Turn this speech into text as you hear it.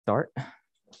Start.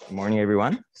 Good morning,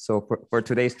 everyone. So for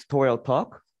today's tutorial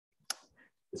talk,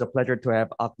 it's a pleasure to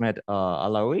have Ahmed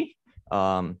Alaoui,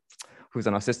 who's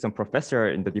an assistant professor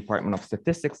in the Department of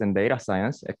Statistics and Data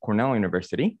Science at Cornell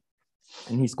University.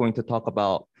 And he's going to talk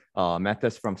about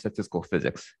methods from statistical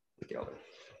physics.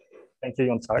 Thank you,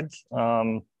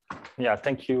 Yonsard. Yeah,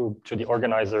 thank you to the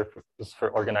organizer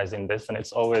for organizing this. And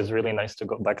it's always really nice to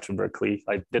go back to Berkeley.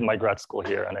 I did my grad school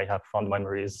here and I have fond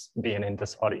memories being in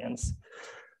this audience.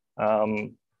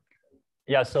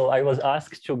 Yeah, so I was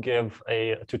asked to give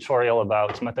a tutorial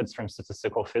about methods from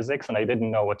statistical physics, and I didn't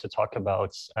know what to talk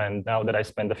about. And now that I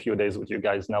spend a few days with you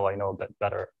guys, now I know a bit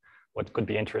better what could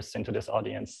be interesting to this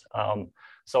audience.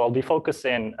 So I'll be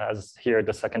focusing, as here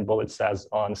the second bullet says,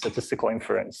 on statistical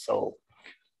inference. So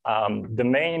the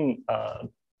main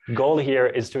goal here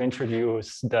is to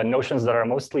introduce the notions that are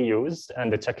mostly used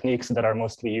and the techniques that are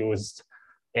mostly used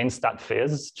in stat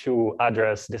phys to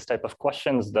address this type of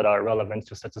questions that are relevant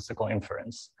to statistical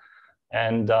inference.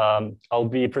 And I'll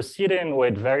be proceeding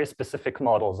with very specific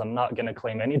models. I'm not going to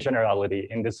claim any generality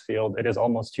in this field. It is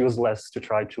almost useless to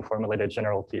try to formulate a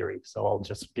general theory. So I'll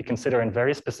just be considering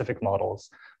very specific models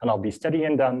and I'll be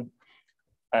studying them.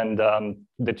 And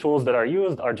the tools that are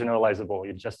used are generalizable.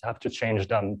 You just have to change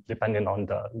them depending on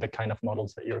the kind of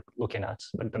models that you're looking at.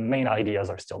 But the main ideas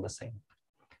are still the same.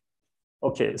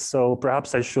 Okay, so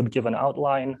perhaps I should give an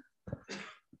outline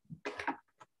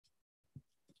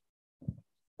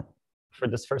for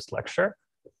this first lecture.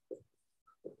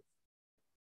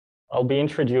 I'll be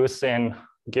introducing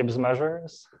Gibbs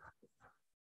measures.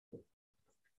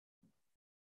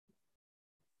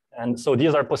 And so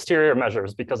these are posterior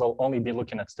measures because I'll only be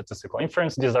looking at statistical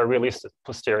inference. These are really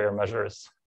posterior measures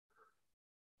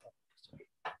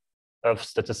of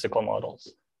statistical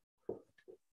models.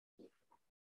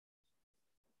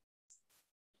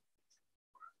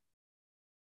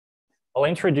 I'll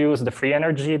introduce the free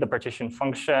energy, the partition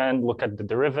function, look at the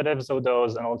derivatives of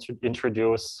those, and I'll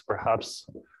introduce perhaps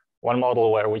one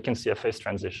model where we can see a phase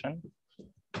transition.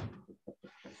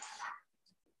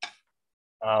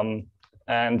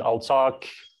 And I'll talk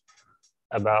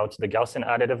about the Gaussian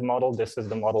additive model. This is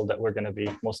the model that we're going to be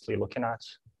mostly looking at.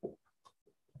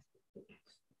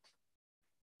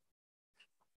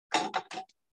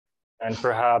 And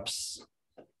perhaps,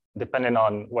 depending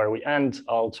on where we end,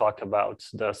 I'll talk about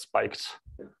the spiked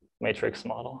matrix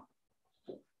model,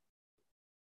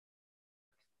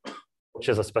 which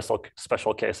is a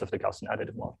special case of the Gaussian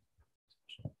additive model.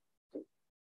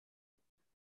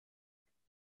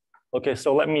 Okay,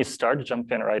 so let me start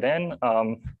jumping right in.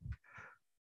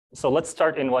 So let's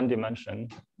start in one dimension.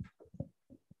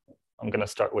 I'm going to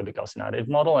start with the Gaussian additive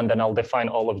model, and then I'll define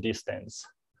all of these things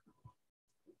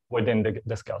within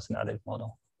this Gaussian additive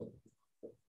model.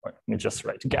 Or let me just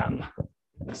write GAM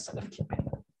instead of keeping.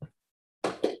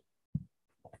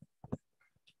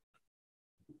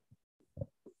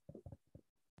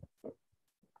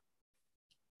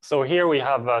 So here we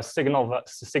have a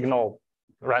signal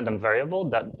random variable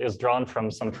that is drawn from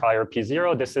some prior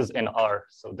P0. This is in R,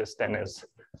 so this then is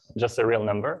just a real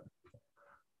number.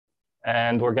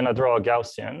 And we're going to draw a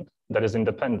Gaussian that is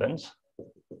independent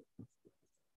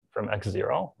from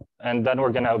x0. And then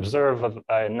we're going to observe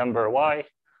a number y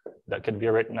that could be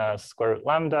written as square root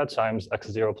lambda times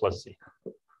x0 plus z,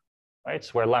 right?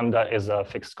 Where lambda is a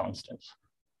fixed constant.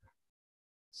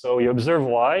 So you observe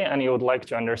y, and you would like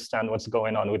to understand what's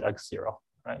going on with x0,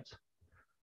 right?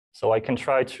 So I can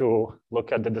try to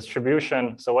look at the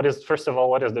distribution. So first of all,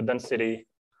 what is the density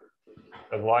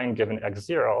of y given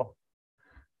x0?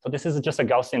 So this is just a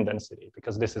Gaussian density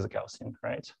because this is a Gaussian,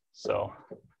 right? So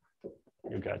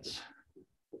you get,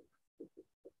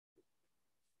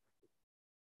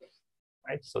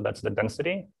 right? So that's the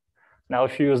density. Now,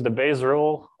 if you use the Bayes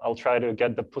rule, I'll try to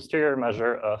get the posterior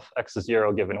measure of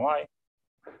x0 given y.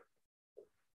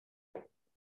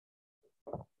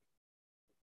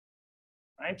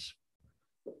 Right?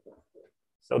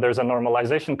 So there's a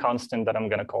normalization constant that I'm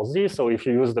going to call z. So if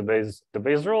you use the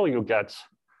Bayes rule, you get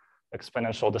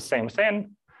exponential the same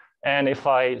thing. And if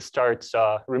I start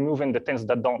removing the things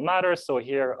that don't matter, so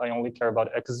here I only care about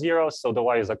x0. So the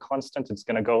y is a constant. It's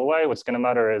going to go away. What's going to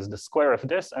matter is the square of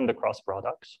this and the cross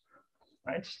product.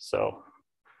 Right? So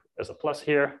there's a plus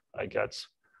here. I get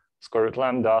square root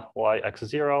lambda y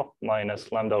x0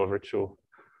 minus lambda over 2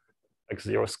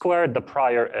 x0 squared. The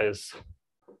prior is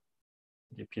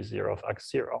dp0 of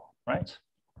x0, right?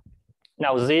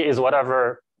 Now z is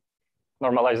whatever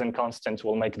normalizing constant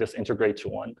will make this integrate to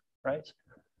 1, right?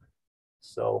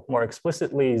 So more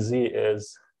explicitly, z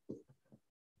is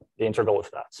the integral of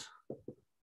that.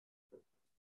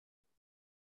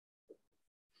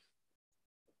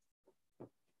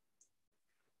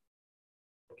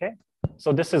 Okay,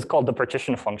 so this is called the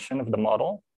partition function of the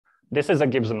model. This is a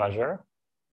Gibbs measure,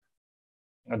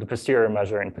 the posterior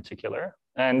measure in particular.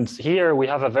 And here we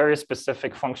have a very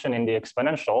specific function in the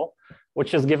exponential,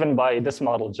 which is given by this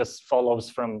model, just follows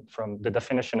from the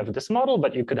definition of this model,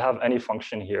 but you could have any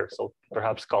function here. So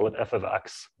perhaps call it f of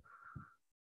x,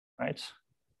 right?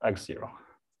 X0.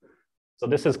 So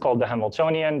this is called the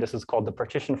Hamiltonian. This is called the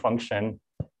partition function.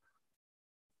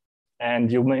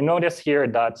 And you may notice here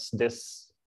that this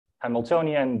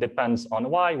Hamiltonian depends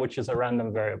on y, which is a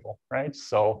random variable, right?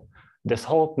 So this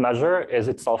whole measure is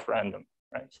itself random,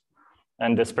 right?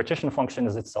 And this partition function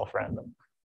is itself random.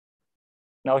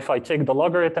 Now, if I take the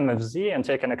logarithm of z and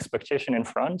take an expectation in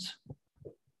front,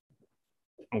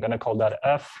 I'm going to call that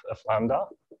f of lambda.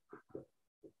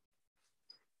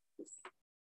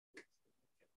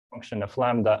 Function of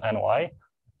lambda and y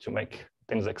to make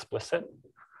things explicit.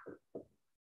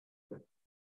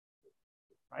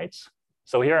 Right?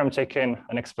 So here I'm taking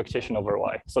an expectation over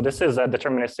y. So this is a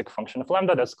deterministic function of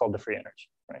lambda that's called the free energy,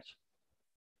 right?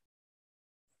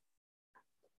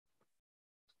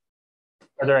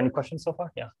 Are there any questions so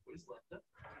far? Yeah. What is lambda?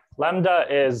 Lambda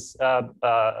is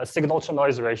a signal to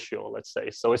noise ratio, let's say.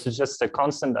 So it's just a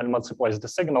constant that multiplies the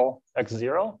signal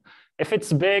x0. If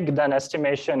it's big, then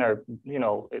estimation or,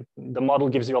 the model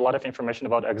gives you a lot of information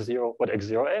about x0, what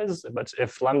x0 is. But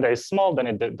if lambda is small, then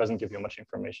it doesn't give you much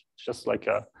information. It's just like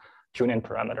a tune-in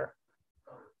parameter.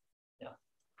 Yeah.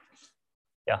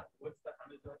 Yeah. What's the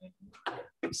Hamiltonian?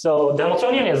 So the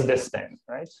Hamiltonian is this thing,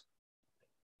 right?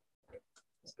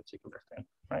 This particular thing,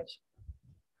 right?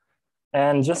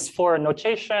 And just for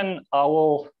notation,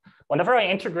 whenever I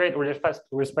integrate with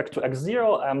respect to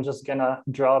x0, I'm just gonna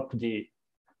drop the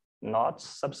not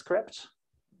subscript,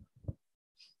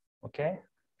 okay?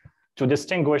 To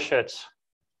distinguish it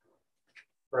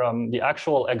from the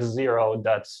actual x0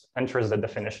 that enters the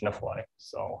definition of y.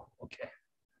 So, okay.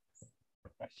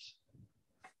 Nice.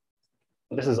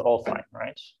 This is all fine,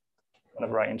 right?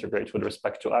 Whenever I integrate with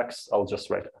respect to x, I'll just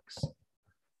write x.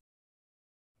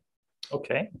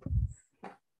 Okay.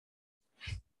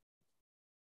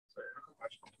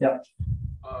 Yeah.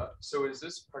 So is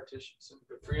this partition, so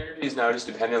the free energy is now just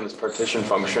dependent on this partition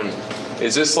function.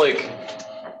 Is this like,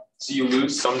 so you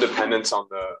lose some dependence on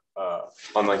the,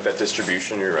 on like that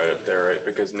distribution you're right up there, right?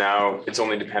 Because now it's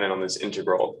only dependent on this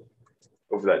integral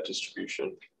over that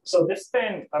distribution. So this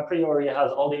thing a priori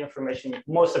has all the information,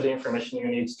 most of the information you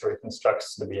need to reconstruct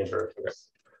the behavior of this.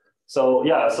 So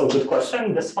yeah, so good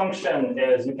question. This function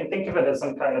is, you can think of it as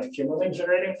some kind of cumulative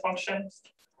generating function.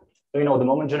 The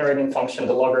moment generating function,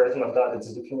 the logarithm of that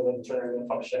is the cumulative generating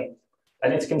function.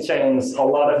 And it contains a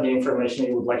lot of the information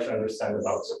you would like to understand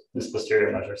about this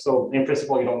posterior measure. So in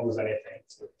principle, you don't lose anything.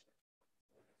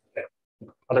 Okay.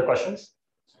 Other questions?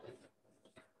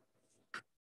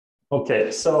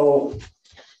 Okay, so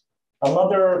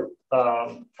another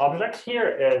object here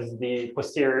is the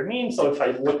posterior mean. So if I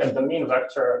look at the mean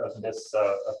vector of this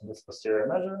posterior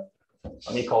measure,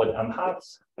 let me call it m hat.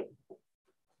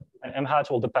 And m hat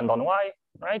will depend on y,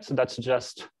 right? So that's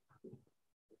just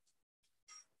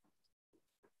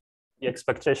the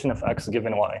expectation of x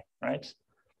given y, right?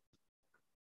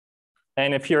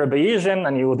 And if you're a Bayesian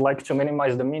and you would like to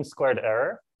minimize the mean squared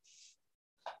error,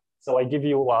 so I give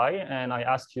you y and I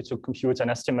ask you to compute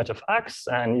an estimate of x,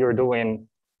 and you're doing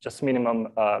just minimum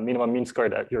mean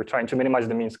squared error. You're trying to minimize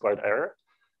the mean squared error.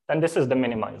 Then this is the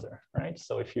minimizer, right?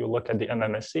 So if you look at the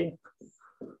MMSE,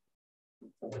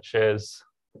 which is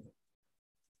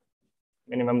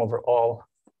minimum over all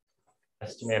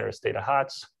estimators theta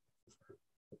hats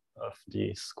of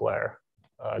the square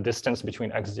distance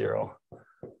between x0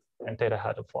 and theta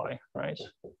hat of y, right?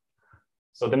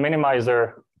 So the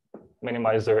minimizer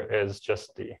is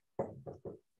just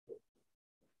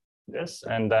this,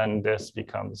 and then this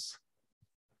becomes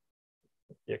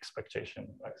the expectation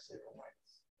of x0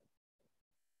 minus.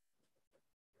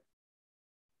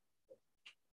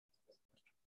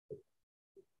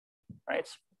 Right?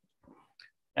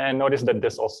 And notice that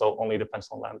this also only depends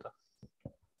on lambda.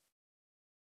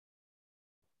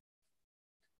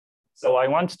 So I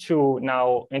want to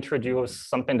now introduce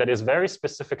something that is very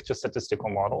specific to statistical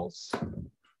models,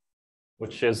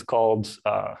 which is called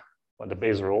the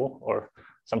Bayes rule, or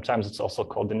sometimes it's also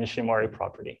called the Nishimori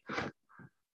property.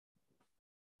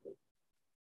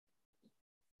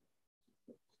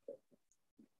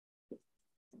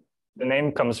 The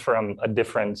name comes from a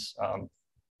different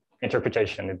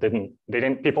interpretation.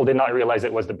 People did not realize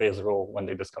it was the Bayes rule when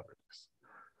they discovered this.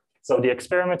 So the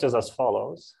experiment is as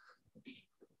follows.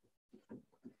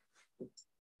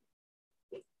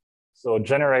 So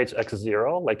generate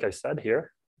x0, like I said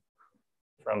here,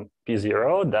 from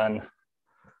P0, then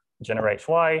generate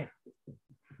y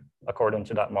according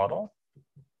to that model.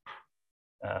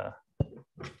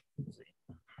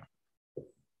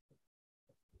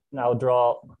 Now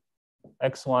draw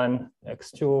x1,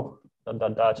 x2,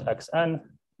 xn,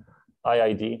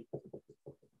 IID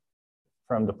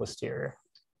from the posterior.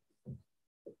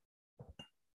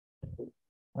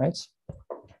 Right?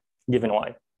 Given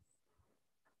y.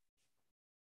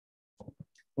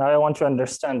 Now I want to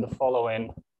understand the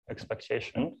following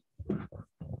expectation.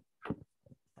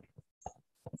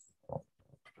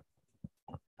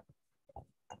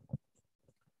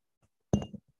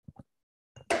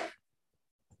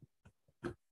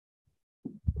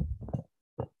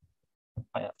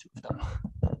 I have two of them.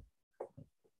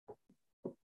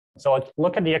 So I'll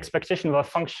look at the expectation of a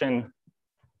function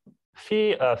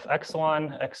phi of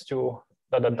x1, x2,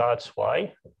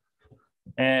 y.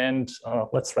 And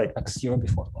let's write x0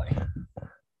 before y.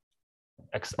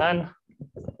 Xn,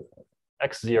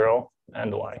 x0,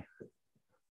 and y.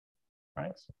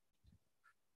 Right?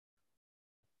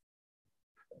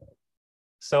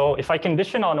 So if I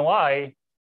condition on y,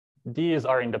 these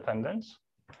are independent.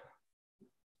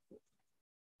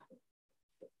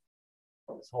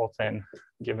 Salt in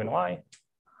given y.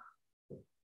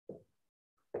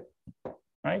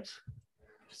 Right?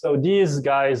 So these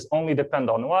guys only depend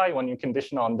on y. When you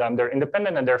condition on them, they're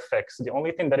independent and they're fixed. The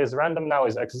only thing that is random now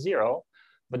is x0,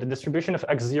 but the distribution of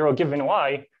x0 given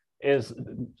y is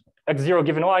x0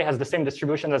 given y has the same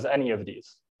distribution as any of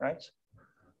these, right?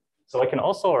 So I can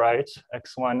also write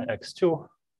x1, x2.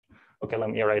 Okay, let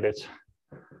me write it.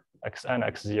 Xn,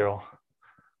 x0,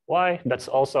 y. That's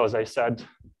also, as I said,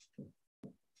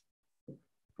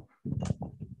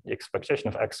 the expectation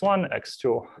of x1,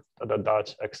 x2,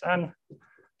 xn,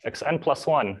 xn plus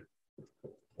 1,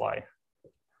 y,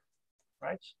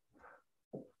 right?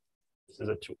 This is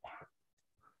a 2.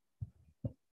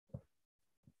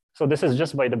 So this is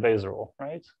just by the Bayes rule,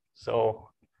 right? So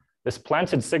this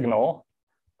planted signal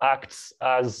acts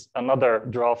as another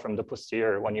draw from the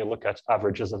posterior when you look at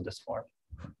averages of this form,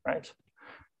 right?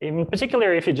 In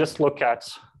particular, if you just look at,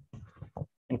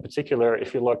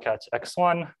 if you look at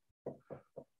x1,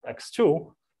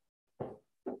 x2,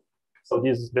 so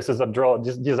this is a draw.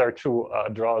 These are two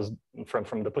draws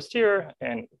from the posterior,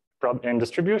 and in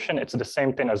distribution, it's the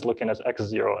same thing as looking at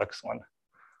x0, x1.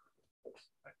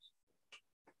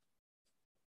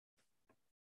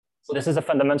 So this is a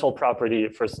fundamental property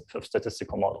of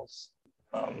statistical models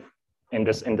in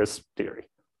this theory.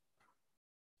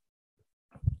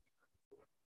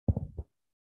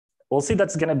 We'll see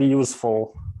that's going to be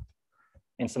useful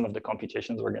in some of the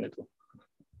computations we're going to do.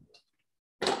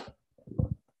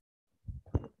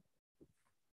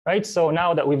 Right, so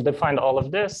now that we've defined all of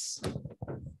this,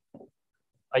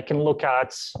 I can look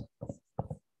at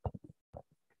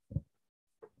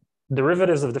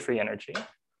derivatives of the free energy.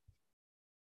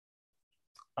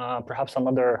 Perhaps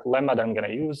another lemma that I'm going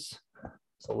to use.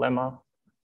 So lemma,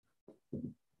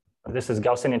 this is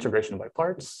Gaussian integration by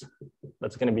parts.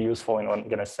 That's going to be useful in what I'm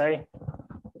going to say.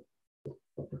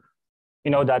 You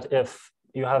know that if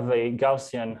you have a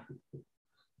Gaussian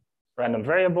random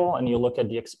variable and you look at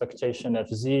the expectation of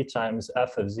z times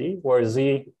f of z, where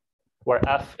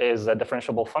f is a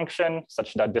differentiable function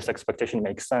such that this expectation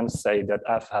makes sense, say that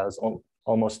f has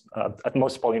almost at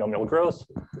most polynomial growth,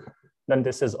 then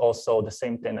this is also the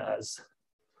same thing as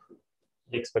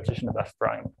the expectation of f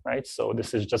prime, right? So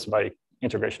this is just by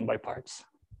integration by parts.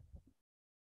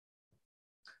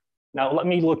 Now let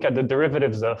me look at the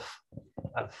derivatives of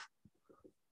f.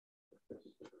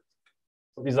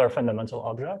 So these are fundamental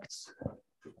objects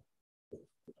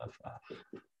of f.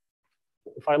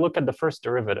 If I look at the first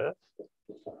derivative,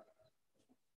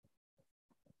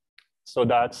 so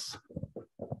that's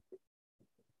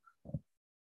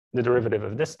the derivative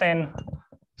of this thing.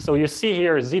 So you see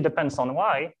here, z depends on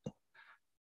y.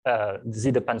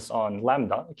 Z depends on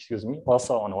lambda, excuse me,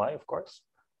 also on y, of course.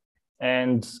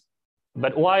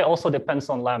 But y also depends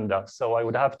on lambda. So I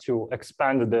would have to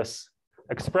expand this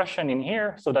expression in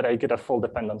here so that I get a full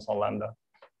dependence on lambda,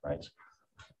 right?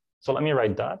 So let me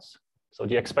write that. So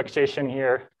the expectation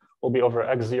here will be over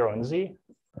x0 and z,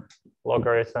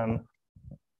 logarithm.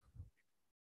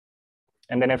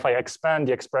 And then if I expand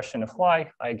the expression of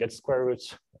y, I get square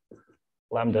root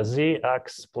lambda z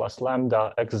x plus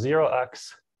lambda x0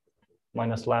 x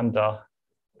minus lambda.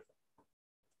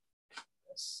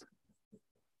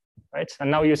 Right,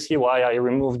 and now you see why I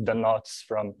removed the knots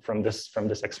from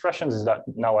this expression is that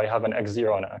now I have an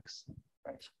x0 and x.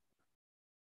 Right.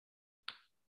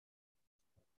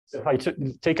 So if I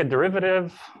take a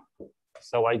derivative,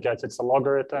 so I get it's a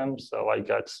logarithm, so I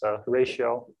get a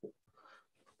ratio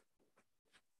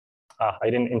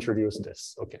I didn't introduce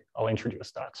this. Okay, I'll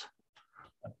introduce that.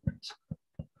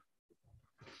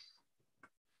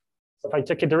 So if I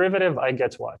take a derivative, I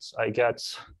get what? I get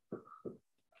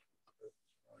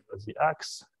the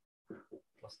x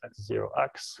plus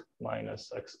x0x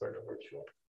minus x squared over 2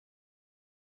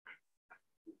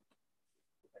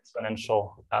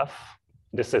 exponential f.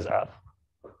 This is f.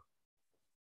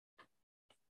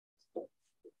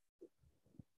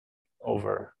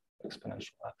 Over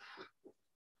exponential f.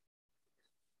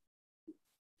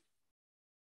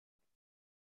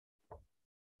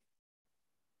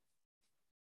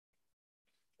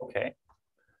 Okay.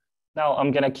 Now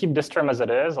I'm going to keep this term as it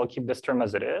is. I'll keep this term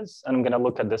as it is. And I'm going to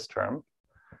look at this term.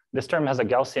 This term has a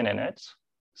Gaussian in it.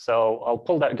 So I'll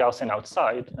pull that Gaussian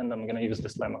outside, and I'm going to use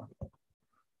this lemma.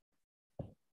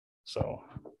 So,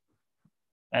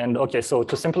 and OK, so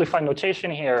to simplify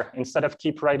notation here, instead of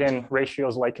keep writing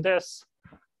ratios like this,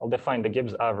 I'll define the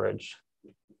Gibbs average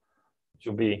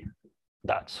to be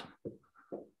that.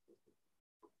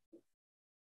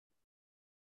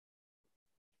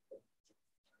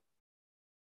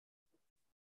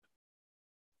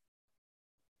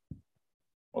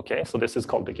 Okay, so this is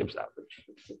called the Gibbs average.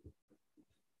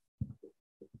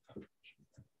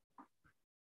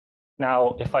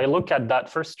 Now, if I look at that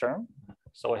first term,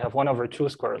 so I have 1 over 2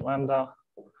 squared lambda,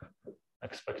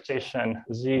 expectation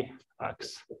z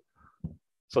x.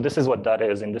 So this is what that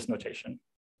is in this notation.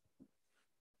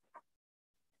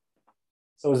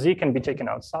 So z can be taken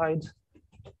outside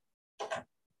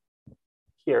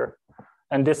here.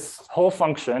 And this whole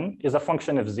function is a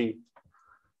function of z.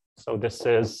 So this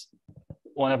is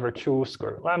 1 over 2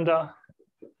 squared lambda,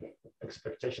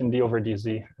 expectation d over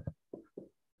dz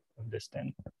of this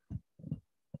thing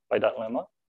by that lemma.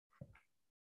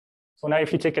 So now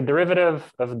if you take a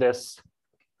derivative of this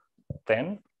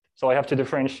thing, so I have to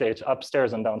differentiate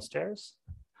upstairs and downstairs.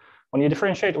 When you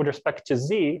differentiate with respect to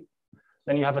z,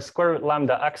 then you have a square root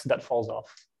lambda x that falls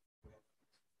off.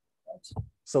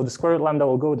 So the square root lambda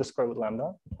will go with the square root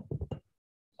lambda.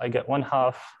 I get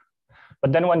 1/2.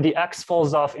 But then when the x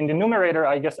falls off in the numerator,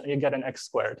 I guess you get an x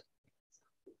squared.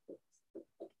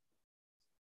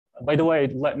 By the way,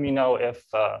 let me know if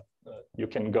you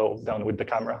can go down with the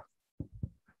camera.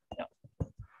 Yeah.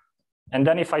 And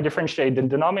then if I differentiate the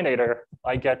denominator,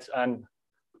 I get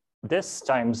this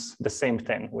times the same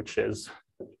thing, which is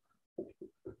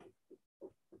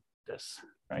this,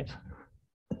 right?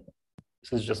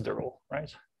 This is just the rule,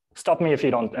 right? Stop me if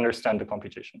you don't understand the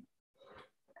computation.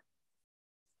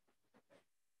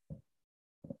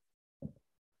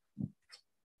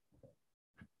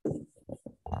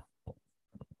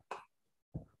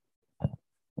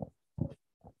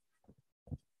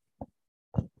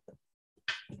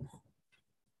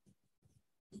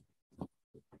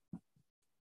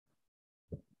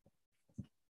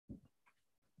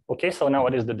 Okay, so now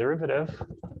what is the derivative?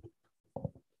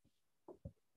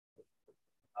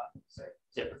 Sorry.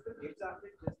 Yeah. Is the Gibbs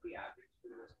average just the average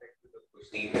with respect to the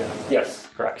procedure? Yes,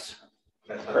 correct.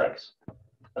 That's correct.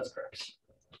 That's correct.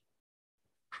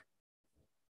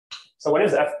 So what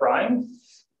is f prime?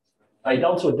 I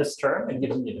dealt with this term, it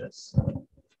gives me this.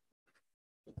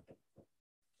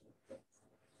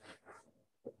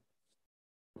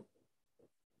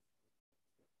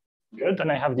 Good,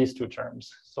 and I have these two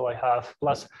terms. So I have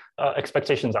plus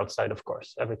expectations outside, of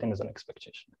course. Everything is an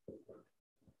expectation.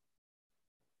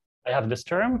 I have this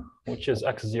term, which is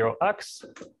x0x.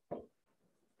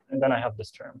 And then I have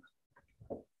this term,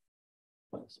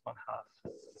 minus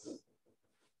 1/2.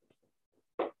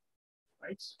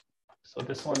 Right? So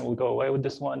this one will go away with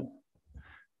this one.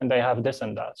 And I have this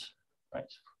and that,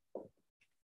 right?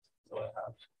 So I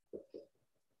have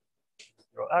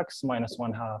 0x minus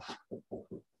 1/2.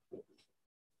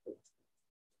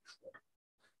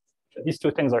 These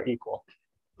two things are equal,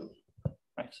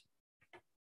 right?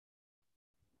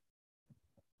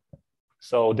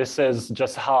 So this is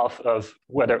just half of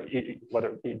whether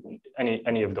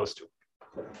any of those two.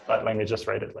 But let me just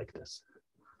write it like this.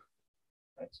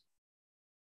 Right?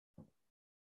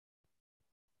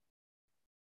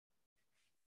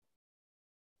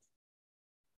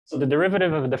 So the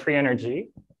derivative of the free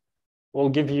energy will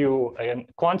give you a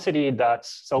quantity that's,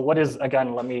 so what is,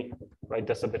 again, let me write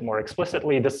this a bit more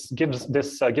explicitly. This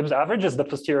Gibbs average is the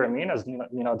posterior mean as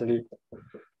the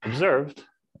observed,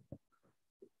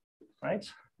 right?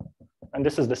 And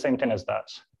this is the same thing as that.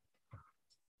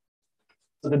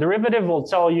 So the derivative will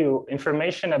tell you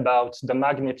information about the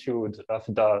magnitude of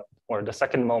the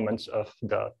second moment of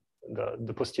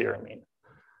the posterior mean.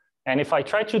 And if I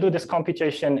try to do this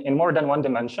computation in more than one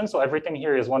dimension, so everything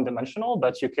here is one dimensional,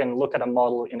 but you can look at a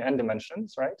model in n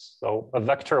dimensions, right? So a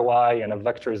vector y and a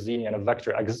vector z and a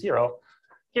vector x0.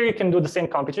 Here you can do the same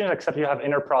computation, except you have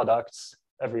inner products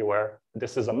everywhere.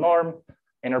 This is a norm,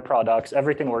 inner products,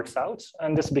 everything works out,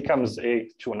 and this becomes a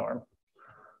true norm.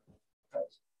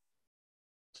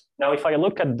 Now, if I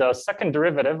look at the second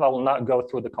derivative, I will not go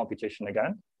through the computation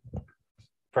again.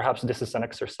 Perhaps this is an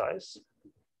exercise.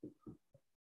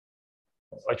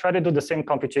 So I try to do the same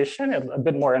computation, it's a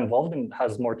bit more involved and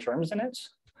has more terms in it.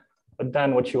 But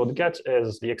then what you would get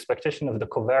is the expectation of the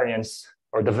covariance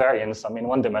or the variance, I mean,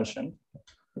 one dimension.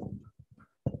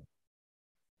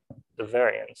 The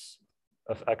variance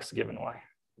of x given y.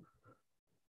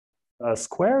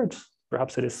 Squared,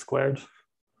 perhaps it is squared.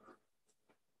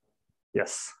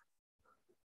 Yes.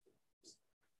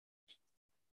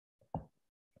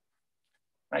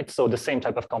 Right, so the same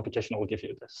type of computation will give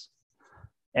you this.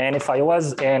 And if I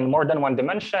was in more than one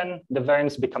dimension, the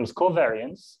variance becomes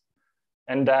covariance.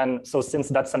 And then, so since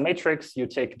that's a matrix, you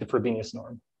take the Frobenius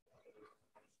norm.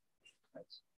 Right.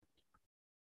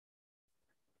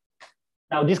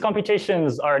 Now, these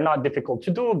computations are not difficult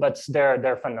to do, but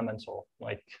they're fundamental.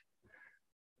 Like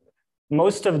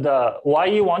most of the, why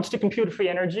you want to compute free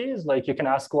energies, like you can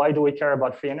ask, why do we care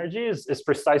about free energies, is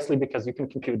precisely because you can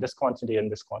compute this quantity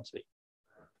and this quantity.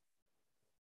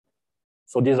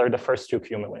 So these are the first two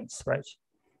cumulants, right?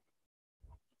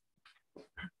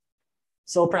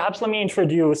 So perhaps let me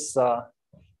introduce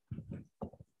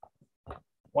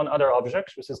one other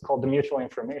object, which is called the mutual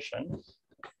information.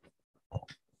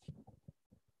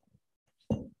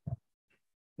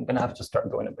 I'm gonna have to start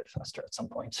going a bit faster at some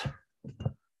point.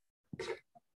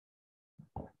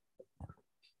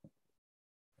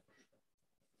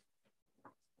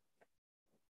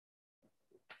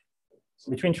 So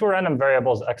between two random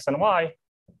variables, x and y,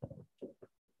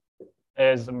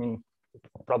 is, I mean, you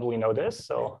probably know this.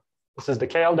 So this is the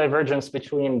KL divergence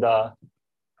between the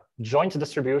joint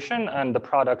distribution and the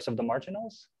products of the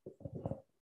marginals.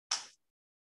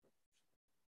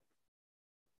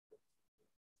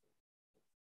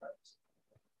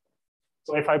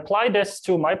 So if I apply this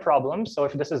to my problem, so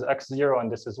if this is x0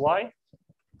 and this is y,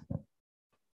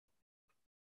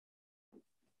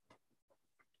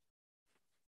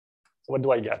 what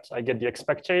do I get? I get the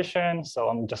expectation. So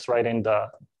I'm just writing the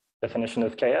definition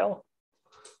of KL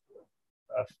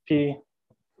of P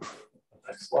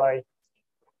xy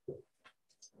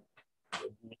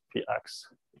Px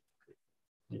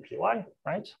dpy,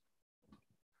 right?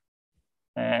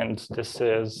 And this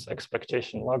is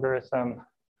expectation logarithm.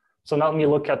 So now let me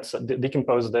look at,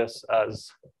 decompose this as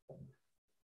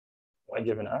y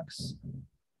given x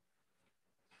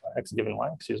given y,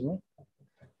 excuse me,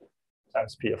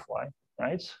 times P of y,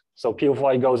 right? So P of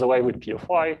y goes away with P of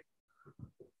y.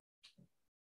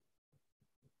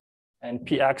 And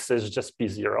Px is just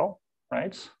P0,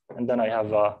 right? And then I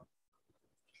have a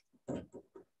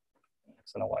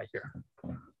x and a y here.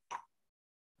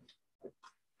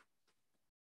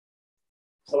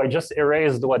 So I just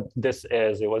erased what this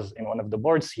is. It was in one of the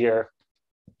boards here.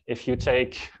 If you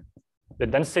take the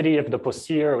density of the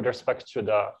posterior with respect to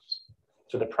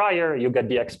the prior, you get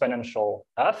the exponential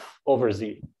f over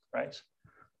z, right?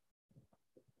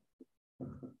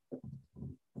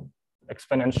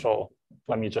 Exponential,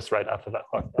 let me just write f of that.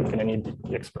 I'm gonna need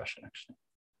the expression actually.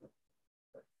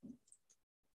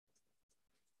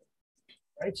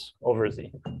 Right, over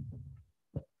z.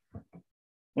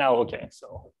 Now, okay,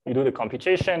 so you do the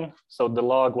computation. So the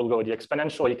log will go with the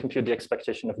exponential. You compute the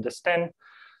expectation of this 10,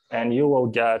 and you will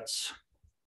get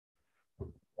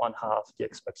 1/2 the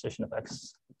expectation of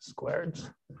x squared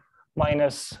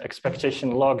minus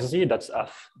expectation log z, that's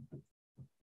f,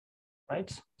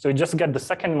 right? So you just get the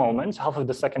second moment, half of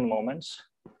the second moment,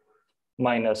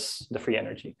 minus the free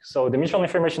energy. So the mutual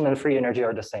information and the free energy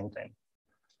are the same thing,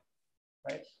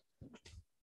 right?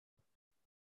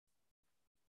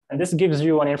 And this gives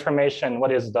you an information,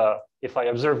 what is the, if I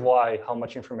observe y, how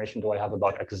much information do I have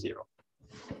about x0?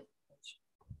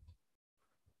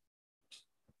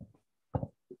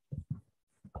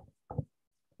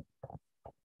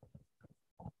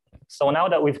 So now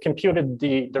that we've computed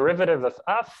the derivative of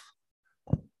f,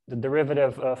 the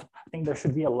derivative of, I think there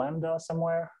should be a lambda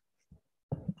somewhere.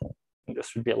 There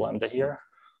should be a lambda here.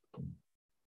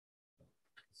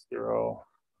 0.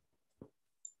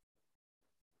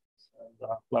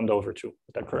 Lambda over 2, is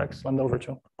that correct? Lambda over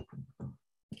 2.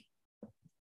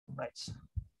 Right.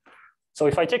 So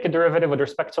if I take a derivative with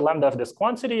respect to lambda of this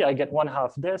quantity, I get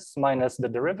 1/2 this minus the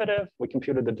derivative. We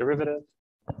computed the derivative.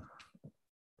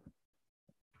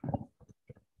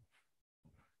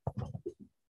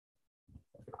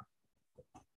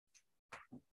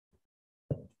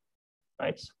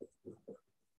 Right.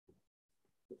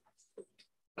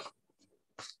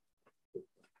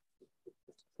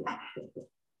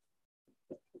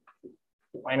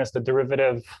 minus the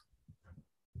derivative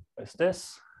is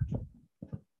this.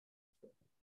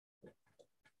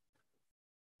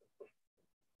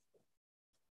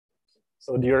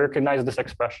 So do you recognize this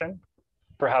expression?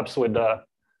 Perhaps with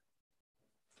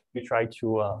you try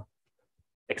to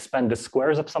expand the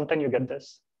squares of something, you get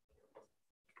this.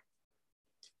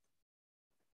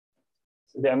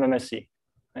 The MMSE,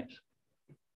 right?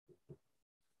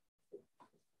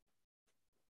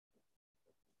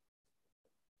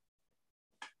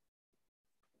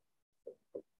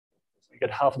 So you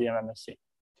get half the MMSE.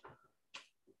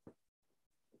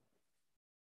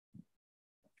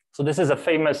 So this is a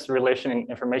famous relation in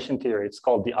information theory. It's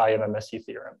called the IMMSE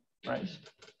theorem, right?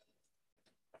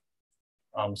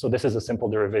 So this is a simple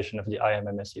derivation of the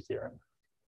IMMSE theorem.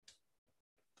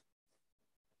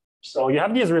 So you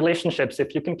have these relationships.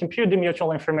 If you can compute the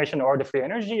mutual information or the free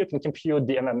energy, you can compute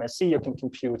the MMSE, you can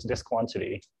compute this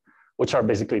quantity, which are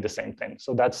basically the same thing.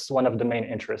 So that's one of the main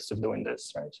interests of doing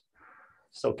this, right?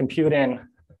 So computing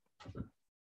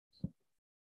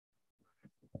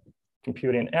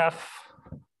F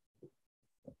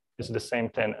is the same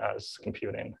thing as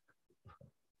computing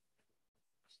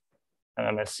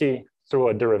MMSE through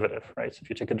a derivative, right? So if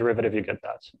you take a derivative, you get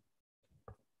that.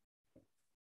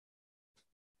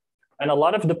 And a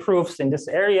lot of the proofs in this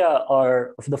area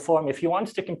are of the form, if you want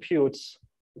to compute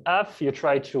F, you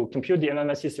try to compute the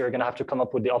MMSE, so you're gonna have to come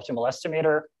up with the optimal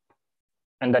estimator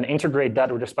and then integrate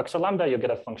that with respect to lambda, you get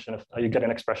a function of, you get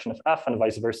an expression of F and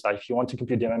vice versa. If you want to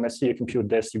compute the MMSE, you compute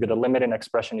this, you get a limiting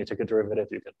expression, you take a derivative,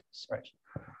 you get this, right?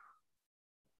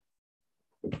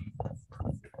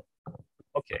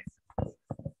 Okay.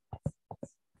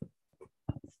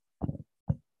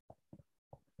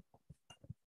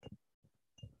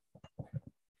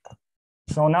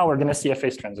 So now we're going to see a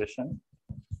phase transition.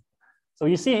 So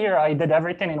you see here, I did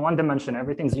everything in one dimension.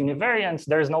 Everything's univariant.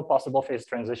 There is no possible phase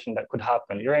transition that could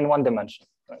happen. You're in one dimension.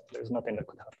 Right? There's nothing that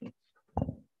could happen.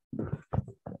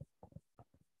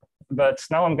 But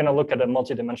now I'm going to look at a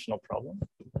multidimensional problem.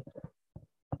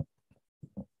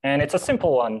 And it's a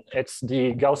simple one. It's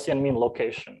the Gaussian mean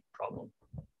location problem.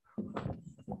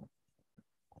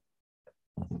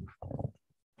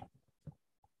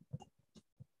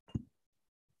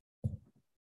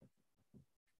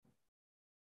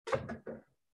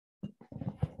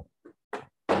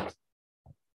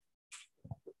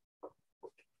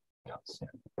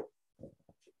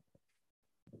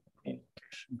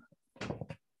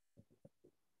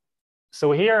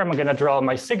 So here I'm going to draw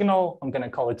my signal. I'm going to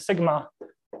call it sigma.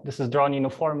 This is drawn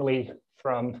uniformly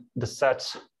from the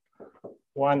set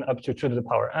 1 up to 2 to the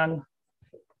power n.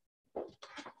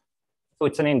 So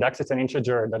it's an index, it's an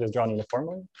integer that is drawn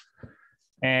uniformly.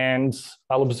 And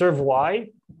I'll observe y,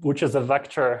 which is a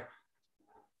vector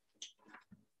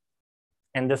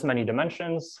in this many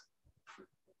dimensions.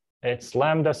 It's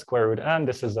lambda square root n.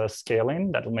 This is a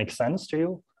scaling that will make sense to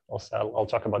you. Also, I'll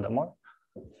talk about that more.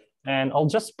 And I'll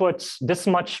just put this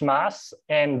much mass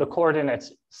in the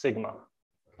coordinates sigma,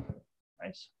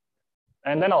 right?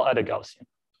 And then I'll add a Gaussian.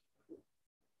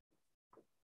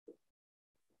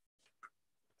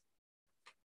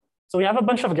 So we have a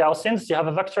bunch of Gaussians. You have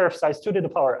a vector of size 2 to the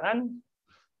power n.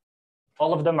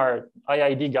 All of them are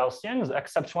IID Gaussians,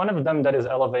 except one of them that is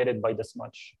elevated by this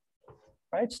much,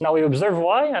 right? Now we observe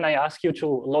y, and I ask you to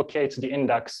locate the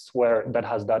index where that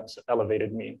has that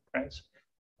elevated mean, right?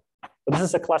 But this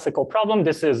is a classical problem.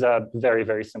 This is a very,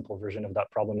 very simple version of that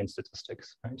problem in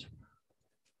statistics, right?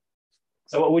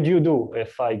 So what would you do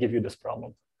if I give you this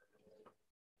problem?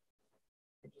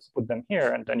 Just put them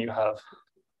here, and then you have,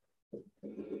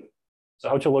 so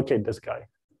how to locate this guy?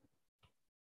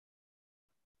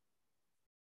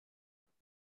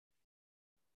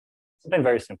 Something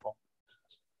very simple.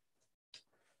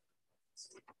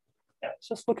 Yeah,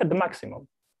 just look at the maximum.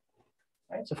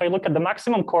 Right? So if I look at the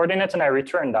maximum coordinates and I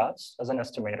return that as an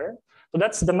estimator, so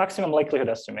that's the maximum likelihood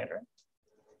estimator.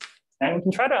 And we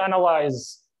can try to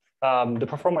analyze the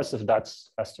performance of that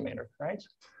estimator, right?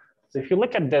 So if you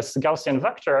look at this Gaussian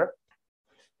vector,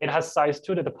 it has size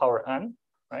 2 to the power n,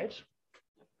 right?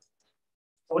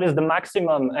 So what is the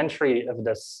maximum entry of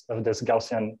this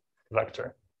Gaussian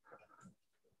vector?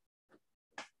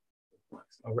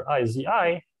 Over I zi.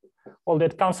 Well,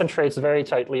 it concentrates very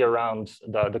tightly around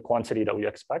the quantity that we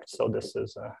expect. So this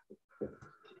is,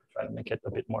 try to make it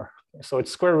a bit more. So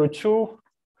it's square root 2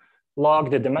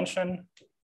 log the dimension,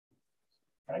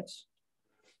 right?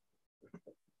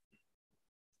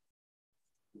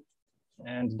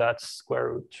 And that's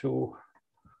square root 2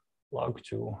 log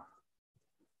 2.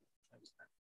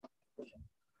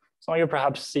 So you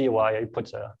perhaps see why I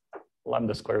put a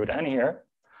lambda square root n here.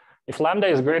 If lambda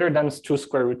is greater than 2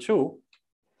 square root 2,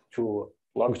 to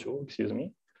log 2, excuse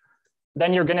me,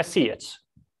 then you're gonna see it,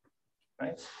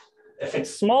 right? If it's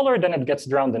smaller, then it gets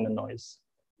drowned in the noise.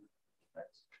 Right?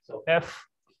 So if,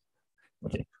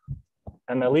 okay,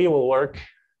 MLE will work.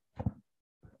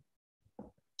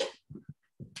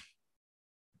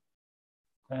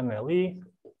 MLE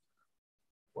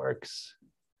works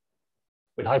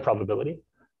with high probability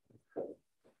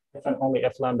if and only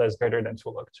if lambda is greater than 2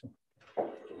 log 2.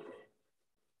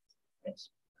 Yes.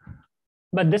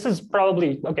 But this is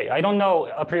probably, okay, I don't know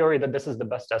a priori that this is the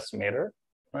best estimator,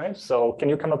 right? So can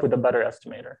you come up with a better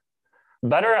estimator?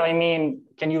 Better, I mean,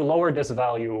 can you lower this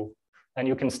value and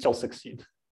you can still succeed?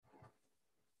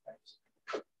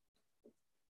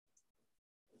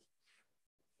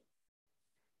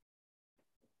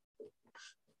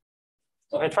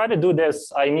 So if I try to do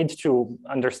this, I need to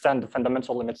understand the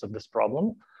fundamental limits of this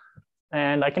problem.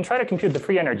 And I can try to compute the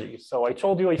free energy. So I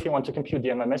told you if you want to compute the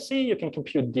MMSE, you can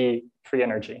compute the free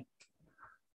energy.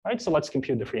 All right, so let's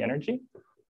compute the free energy.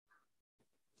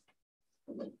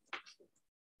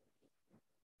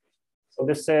 So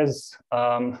this is,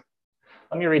 let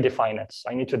me redefine it.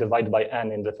 I need to divide by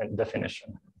n in the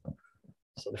definition.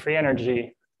 So the free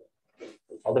energy,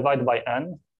 I'll divide by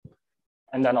n,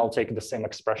 and then I'll take the same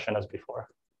expression as before.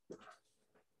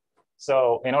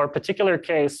 So in our particular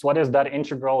case, what is that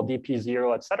integral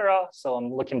dp0, et cetera? So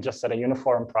I'm looking just at a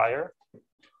uniform prior,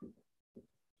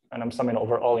 and I'm summing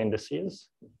over all indices,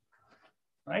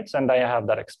 right? And I have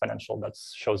that exponential that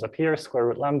shows up here, square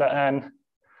root lambda n,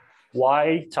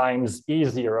 y times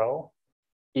E0,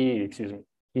 E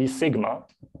sigma,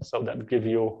 so that give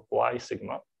you y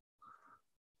sigma,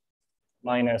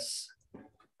 minus,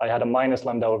 I had a minus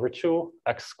lambda over 2,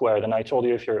 x squared. And I told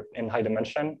you if you're in high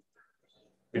dimension,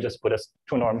 you just put a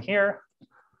 2 norm here,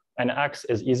 and x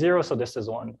is E0, so this is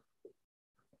 1.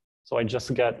 So I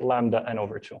just get lambda n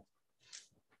over 2.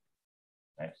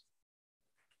 Right?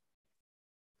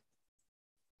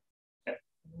 I'm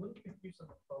a little confused on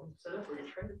the problem setup. Are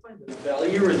you trying to find the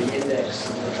value or the index?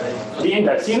 The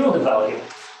index, you know the value.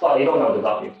 Well, you don't know the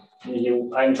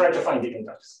value. I'm trying to find the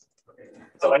index. Okay.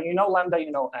 So when you know lambda,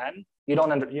 you know n, you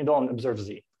don't observe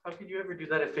z. How could you ever do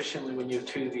that efficiently when you have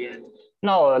 2 to the end?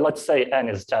 No, let's say n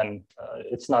is 10.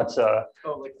 It's not. Oh,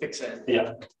 like fix n.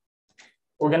 Yeah.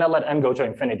 We're gonna let n go to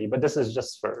infinity, but this is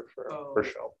just for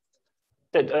show.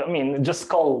 I mean, just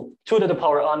call 2 to the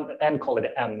power on n, call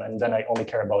it m, and then I only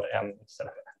care about m instead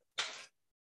of n.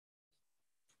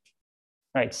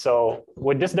 Right. So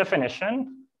with this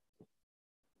definition,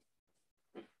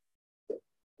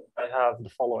 I have the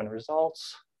following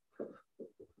results.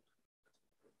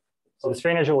 So the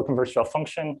free energy will converge to a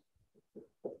function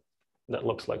that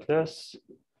looks like this.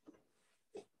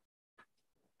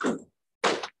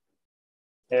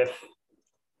 If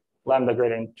lambda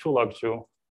greater than 2 log 2,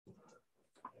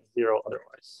 0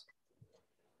 otherwise.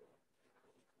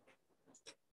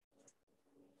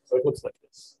 So it looks like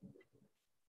this.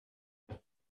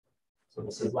 So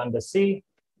this is lambda c,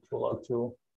 2 log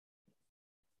 2.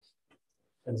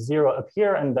 It's 0 up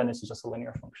here, and then it's just a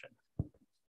linear function.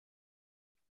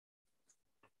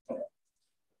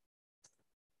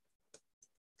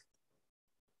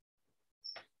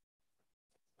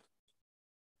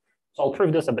 So I'll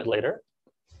prove this a bit later.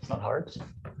 It's not hard.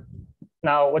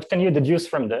 Now, what can you deduce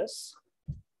from this?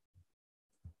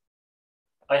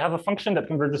 I have a function that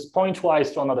converges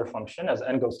pointwise to another function as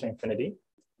n goes to infinity.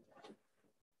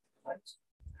 Right.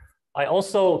 I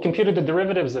also computed the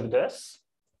derivatives of this.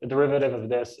 The derivative of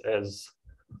this is,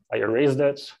 I erased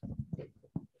it.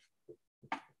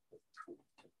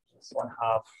 It's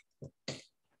 1/2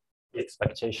 the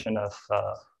expectation of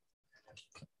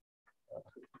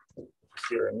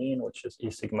zero mean, which is E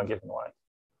sigma given y.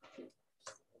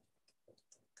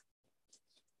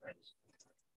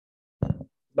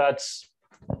 But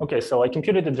okay, so I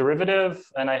computed the derivative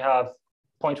and I have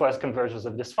pointwise convergence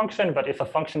of this function, but if a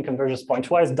function converges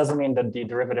pointwise, it doesn't mean that the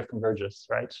derivative converges,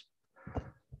 right?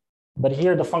 But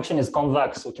here the function is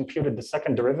convex, so we computed the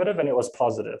second derivative and it was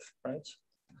positive, right?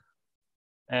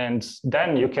 And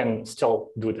then you can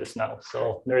still do this now.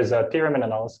 So there is a theorem in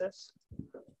analysis.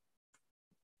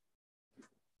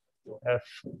 If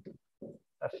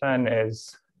Fn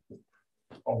is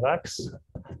convex,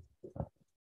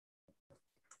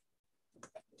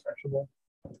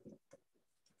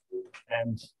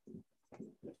 and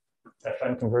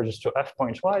Fn converges to F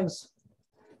pointwise,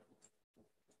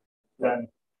 then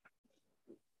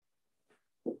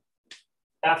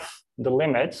F, the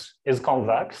limit, is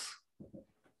convex.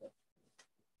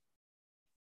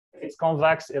 If it's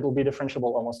convex, it'll be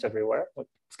differentiable almost everywhere.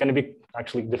 It's going to be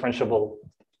actually differentiable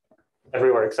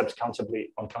everywhere except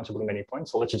uncountably many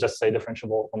points. So let's just say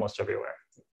differentiable almost everywhere.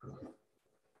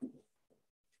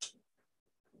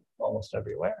 almost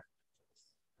everywhere.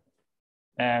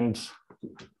 And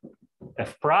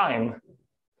f prime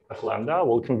of lambda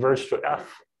will converge to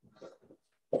f,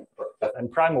 n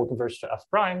prime will converge to f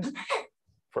prime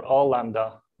for all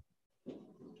lambda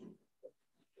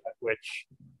at which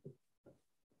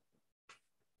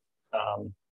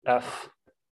f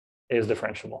is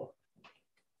differentiable.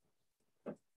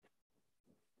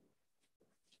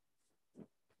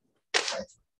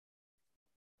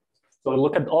 So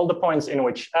look at all the points in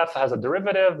which f has a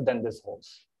derivative, then this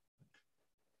holds.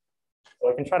 So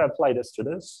I can try to apply this to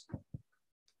this.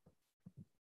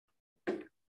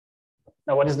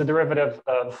 Now, what is the derivative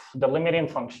of the limiting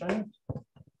function?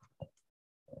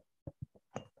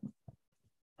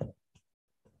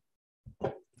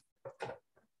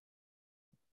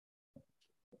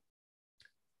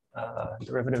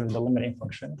 Derivative of the limiting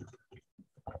function.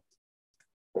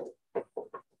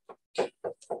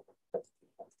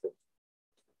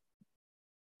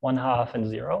 One half and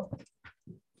 0.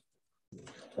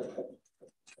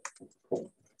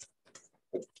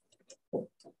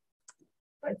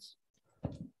 Right.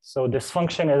 So this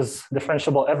function is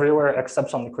differentiable everywhere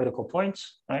except on the critical point,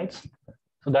 right?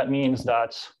 So that means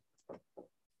that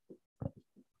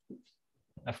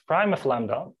f prime of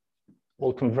lambda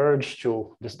will converge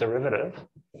to this derivative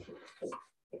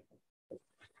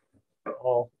for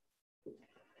all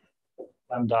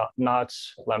lambda not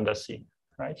lambda c,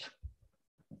 right?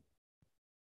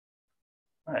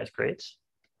 All right, great.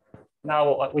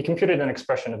 Now we computed an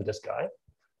expression of this guy.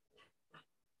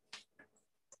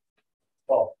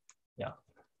 Well, yeah.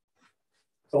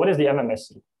 So what is the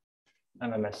MMSE?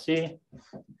 MMSE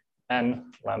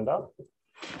n lambda.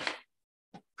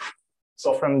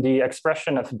 So from the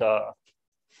expression of the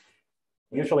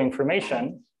mutual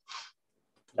information,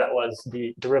 that was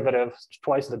the derivative,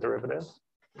 twice the derivative.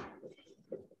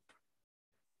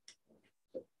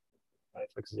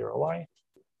 X0y.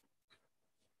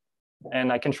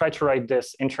 And I can try to write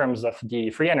this in terms of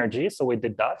the free energy. So we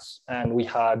did that, and we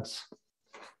had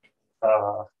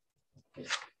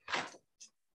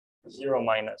 0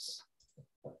 minus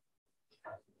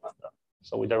lambda.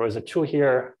 So there was a 2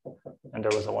 here, and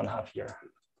there was a 1/2 here.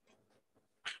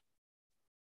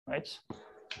 Right?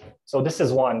 So this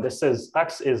is 1. This is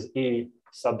x is e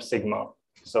sub sigma.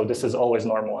 So this is always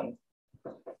norm 1.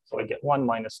 So I get 1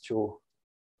 minus 2.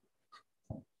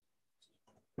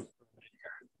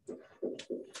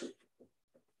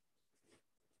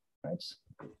 Right.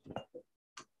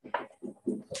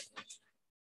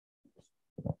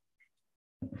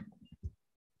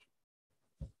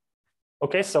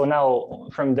 Okay, so now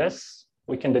from this,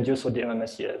 we can deduce what the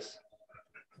MMSE is.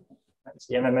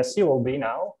 The MMSE will be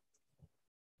now,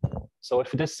 so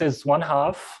if this is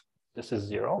 1/2, this is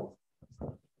 0.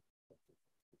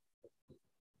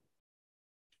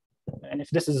 And if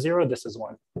this is 0, this is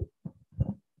 1.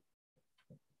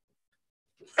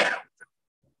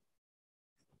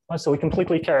 So we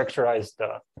completely characterized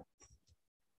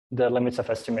the limits of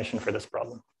estimation for this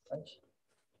problem. Right?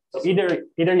 So either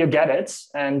you get it,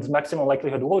 and maximum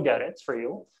likelihood will get it for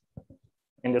you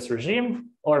in this regime,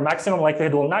 or maximum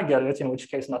likelihood will not get it, in which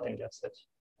case nothing gets it.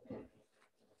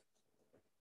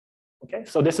 Okay,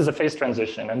 so this is a phase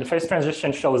transition, and the phase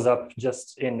transition shows up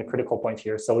just in the critical point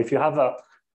here. So if you have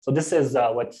so this is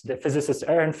what the physicist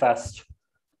Ehrenfest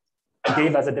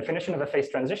gave as a definition of a phase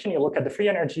transition. You look at the free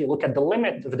energy, you look at the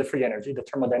limit of the free energy, the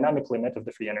thermodynamic limit of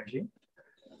the free energy.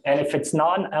 And if it's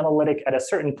non-analytic at a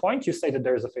certain point, you say that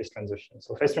there is a phase transition.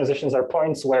 So phase transitions are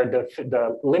points where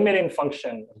the limiting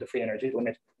function of the free energy,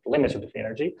 limit of the free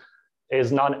energy,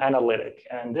 is non-analytic.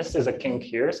 And this is a kink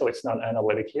here, so it's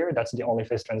non-analytic here. That's the only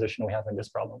phase transition we have in this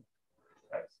problem.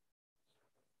 Right.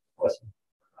 Question?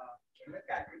 In the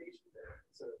calculation,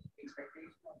 so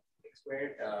expectation of x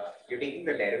squared, you're taking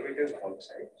the derivative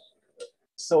outside.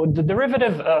 So the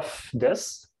derivative of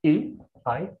this,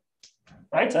 I,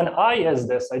 right? And I is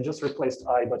this. I just replaced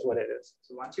I, but what it is.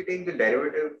 So once you take the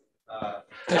derivative,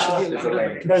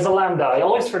 there's a lambda. I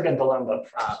always forget the lambda.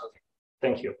 Okay.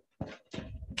 Thank you.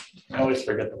 I always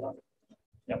forget the lambda.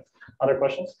 Yep. Other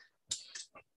questions?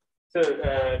 So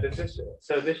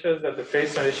this shows that the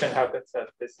phase transition happens at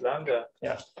this lambda.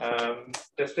 Yeah.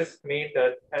 Does this mean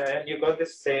that you got the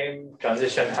same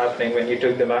transition happening when you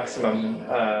took the maximum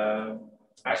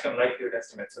likelihood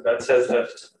estimate? So that says that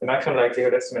the maximum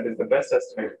likelihood estimate is the best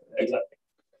estimate. Exactly.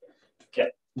 Yeah,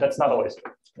 that's not always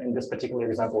true. In this particular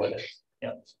example, it is.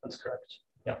 Yeah, that's correct.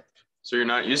 Yeah. So you're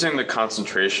not using the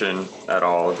concentration at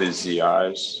all of the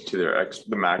ZIs to their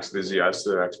the max of the ZIs to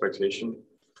their expectation.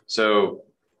 So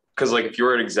Because like if you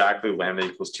were at exactly lambda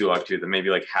equals 2 log 2, then maybe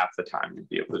like half the time you'd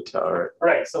be able to tell, right?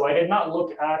 Right, so I did not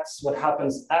look at what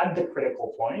happens at the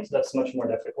critical point. That's much more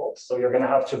difficult. So you're going to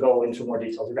have to go into more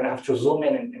details. You're going to have to zoom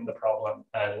in the problem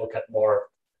and look at more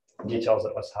details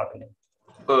of what's happening.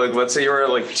 But like, let's say you were at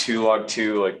like 2 log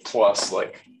 2, like plus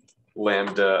like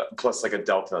lambda plus like a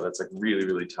delta that's like really,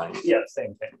 really tiny. Yeah,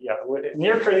 same thing. Yeah,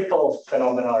 near critical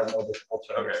phenomena are more difficult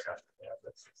to understand. Yeah,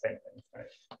 that's the same thing,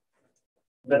 right?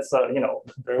 That's, you know,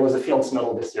 there was a Fields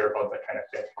medal this year about that kind of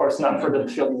thing. Of course, not for the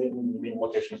field mean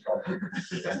location problem.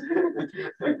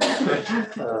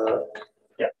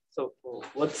 Yeah. So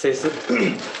what is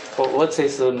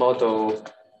the model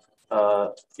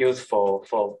used for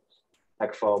more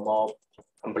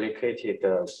complicated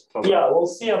problem? Yeah, we'll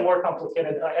see a more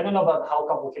complicated. I don't know about how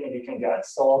complicated you can get.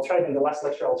 So I'll try in the last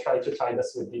lecture. I'll try to tie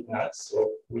this with deep nets, so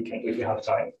we can, if you have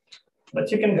time. But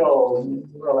you can go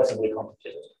relatively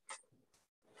complicated.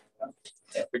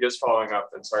 Yeah. But just following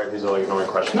up, and sorry if these are like annoying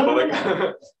questions, but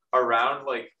like around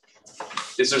like,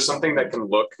 is there something that can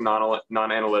look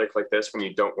non-analytic like this when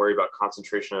you don't worry about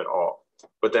concentration at all?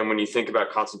 But then when you think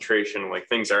about concentration, like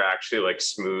things are actually like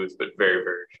smooth, but very,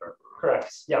 very sharp.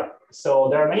 Correct, yeah. So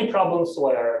there are many problems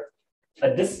where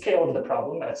at this scale of the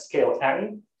problem, at scale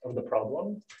n of the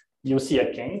problem, you see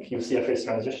a kink, you see a phase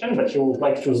transition, but you would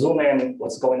like to zoom in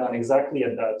what's going on exactly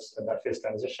at that phase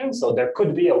transition. So there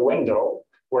could be a window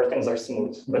where things are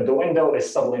smooth, but the window is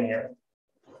sublinear.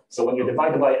 So when you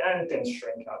divide by n, things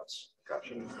shrink out.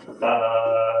 Gotcha.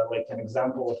 Like an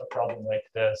example of a problem like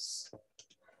this.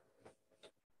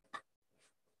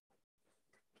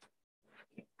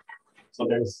 So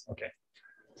there's, okay.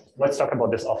 Let's talk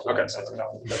about this offline.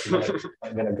 Okay.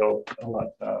 I'm gonna go a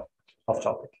lot off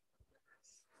topic.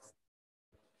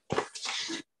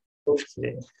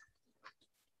 Oopsie.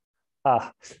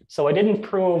 So I didn't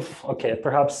prove, okay,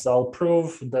 perhaps I'll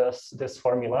prove this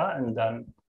formula and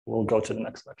then we'll go to the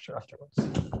next lecture afterwards.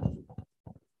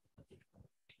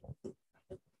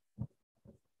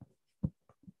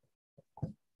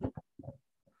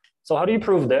 So how do you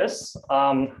prove this?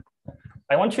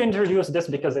 I want to introduce this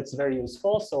because it's very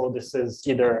useful. So this is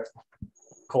either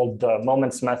called the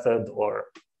moments method or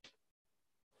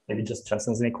maybe just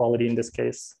Jensen's inequality in this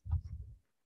case.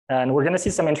 And we're going to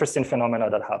see some interesting phenomena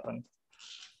that happen.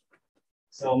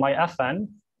 So my Fn,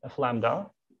 F lambda,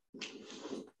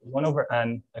 1 over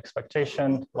n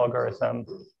expectation logarithm.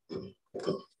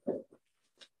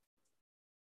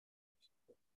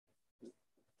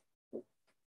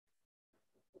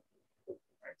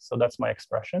 So that's my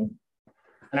expression.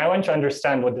 And I want to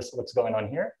understand what's going on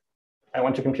here. I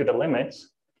want to compute a limit.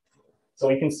 So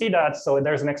we can see that, so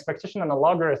there's an expectation and a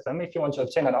logarithm. If you want to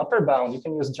obtain an upper bound, you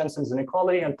can use Jensen's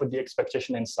inequality and put the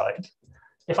expectation inside.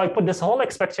 If I put this whole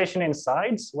expectation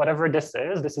inside, whatever this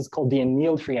is called the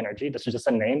annealed free energy. This is just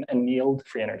a name, annealed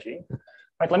free energy.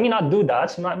 Right, let me not do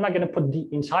that. I'm not going to put the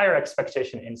entire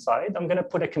expectation inside. I'm going to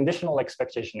put a conditional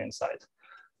expectation inside.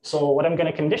 So what I'm going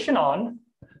to condition on,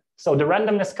 so the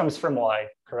randomness comes from y,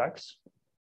 correct?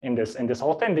 In this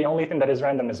whole thing, the only thing that is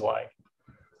random is y.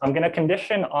 I'm going to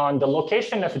condition on the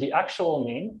location of the actual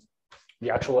mean, the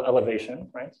actual elevation,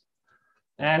 right?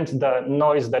 And the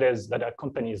noise that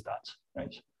accompanies that,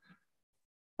 right?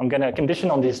 I'm going to condition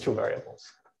on these two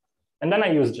variables. And then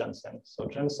I use Jensen. So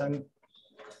Jensen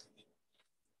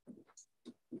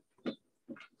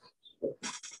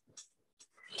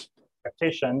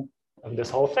expectation of this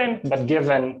whole thing, but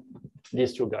given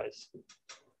these two guys.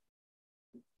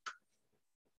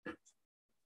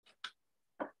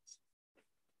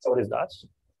 So what is that?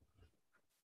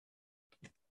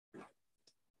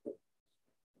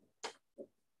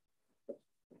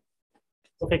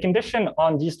 Okay, condition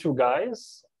on these two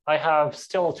guys. I have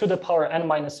still to the power n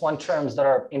minus 1 terms that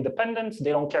are independent. They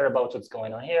don't care about what's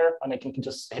going on here, and I can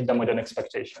just hit them with an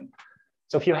expectation.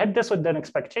 So if you hit this with an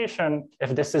expectation,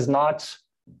 if this is not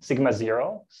sigma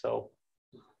 0, so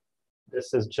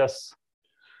this is just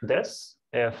this,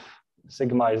 if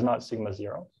sigma is not sigma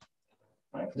 0.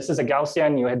 Right? This is a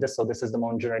Gaussian, you hit this, so this is the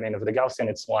Mondrian of the Gaussian,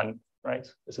 it's 1, right?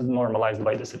 This is normalized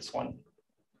by this, it's 1.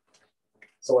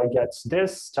 So I get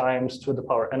this times to the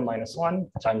power n minus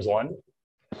 1 times 1.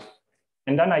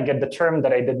 And then I get the term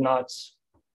that I did not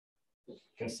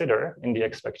consider in the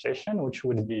expectation, which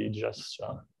would be just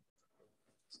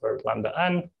square root lambda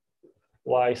n,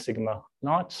 y sigma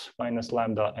naught minus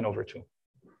lambda n over 2.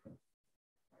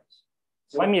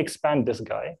 So let me expand this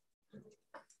guy.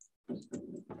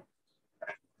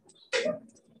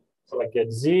 So I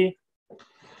get z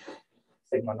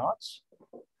sigma naught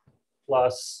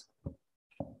plus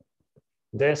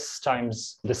this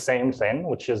times the same thing,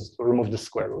 which is remove the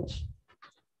square root,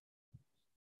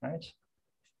 right?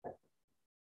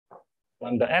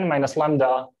 lambda n minus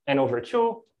lambda n over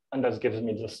 2, and that gives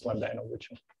me just lambda n over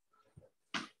 2.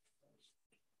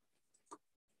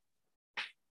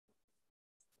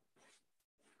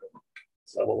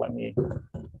 So well, let me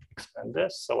expand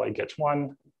this. So I get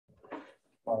 1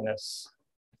 minus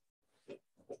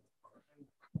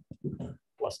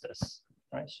plus this,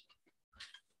 right?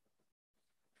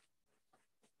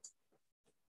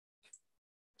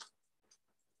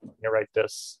 You write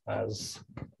this as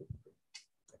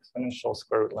exponential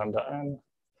square root lambda n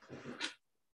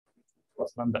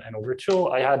plus lambda n over 2.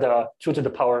 I had a 2 to the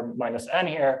power minus n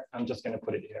here. I'm just going to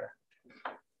put it here.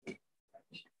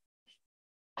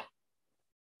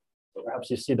 So perhaps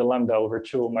you see the lambda over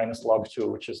 2 minus log 2,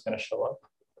 which is going to show up,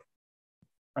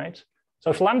 right? So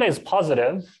if lambda is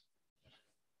positive,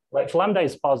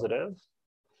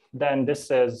 then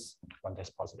this is, lambda is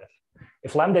positive.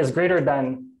 If lambda is greater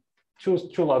than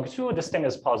 2 log 2, this thing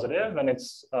is positive, and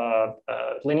it's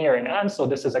linear in n, so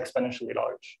this is exponentially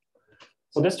large.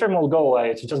 So this term will go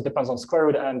away. It just depends on square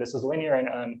root n. This is linear in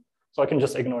n, so I can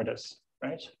just ignore this,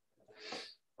 right?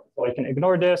 So I can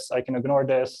ignore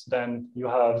this, then you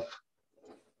have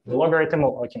the logarithm,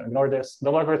 I can ignore this.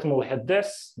 The logarithm will hit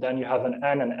this, then you have an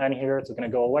n and n here. It's going to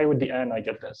go away with the n, I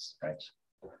get this, right?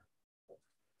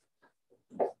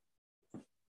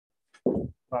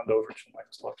 Lambda over 2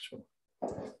 minus log 2.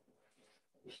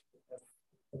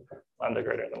 Lambda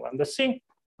greater than lambda c.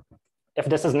 If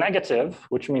this is negative,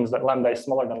 which means that lambda is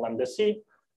smaller than lambda c,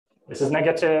 this is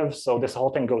negative, so this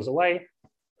whole thing goes away.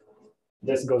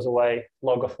 This goes away,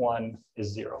 log of 1 is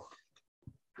 0.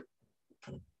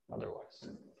 Otherwise.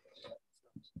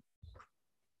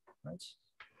 Right.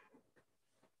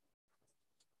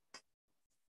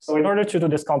 So in order to do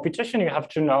this computation, you have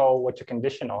to know what to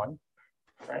condition on,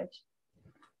 right?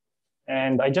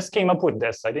 And I just came up with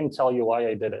this. I didn't tell you why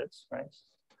I did it, right?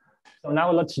 So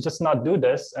now let's just not do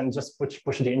this and just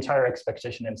push the entire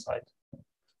expectation inside.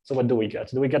 So what do we get?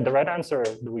 Do we get the right answer, or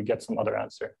do we get some other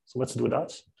answer? So let's do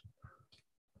that.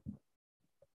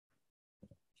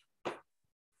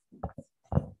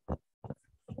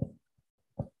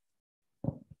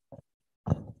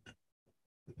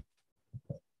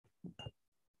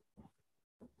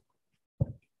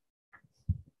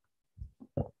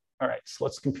 All right, so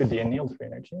let's compute the annealed free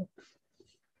energy.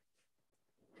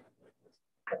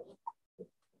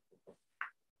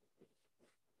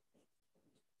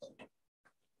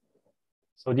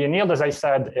 So the annealed, as I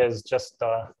said, is just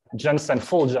Jensen,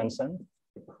 full Jensen.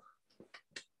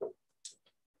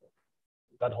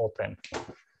 That whole thing.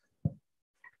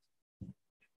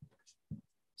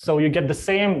 So you get the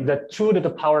same, the 2 to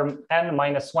the power n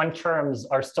minus 1 terms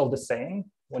are still the same.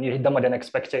 When you hit them with an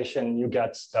expectation, you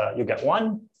get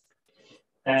 1.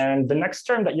 And the next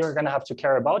term that you're going to have to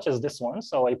care about is this one.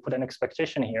 So I put an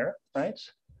expectation here, right?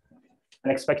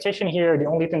 An expectation here, the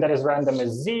only thing that is random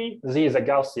is z. Z is a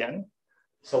Gaussian.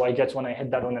 So I get, when I hit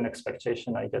that on an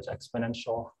expectation, I get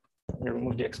exponential. Let me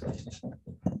remove the expectation.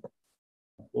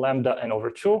 Lambda n over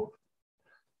 2.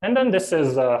 And then this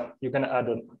is, you're going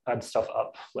to add stuff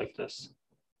up like this,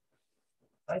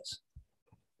 right?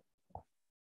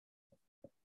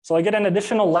 So I get an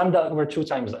additional lambda over 2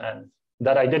 times n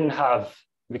that I didn't have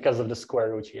because of the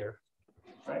square root here,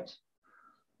 right?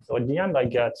 So at the end, I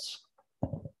get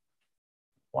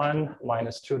 1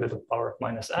 minus 2 to the power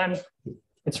minus n.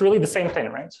 It's really the same thing,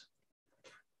 right?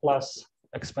 Plus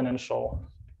exponential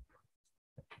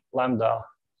lambda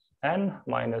n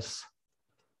minus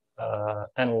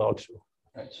n log 2,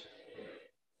 right?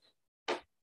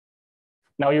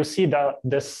 Now you see that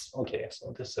this, okay,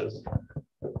 so this is,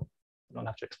 I don't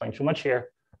have to explain too much here.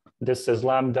 This is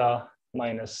lambda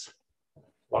minus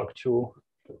log 2,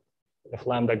 if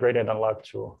lambda greater than log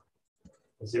 2,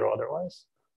 0 otherwise.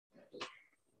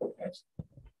 Right.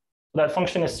 That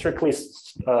function is strictly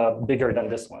bigger than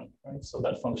this one, right? So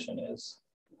that function is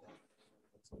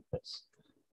this.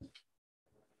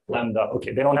 Lambda,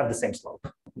 okay, they don't have the same slope.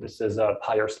 This is a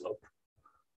higher slope.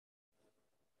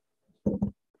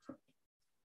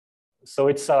 So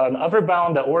it's an upper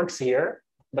bound that works here,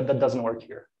 but that doesn't work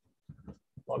here.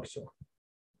 Log 2.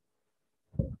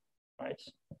 Right.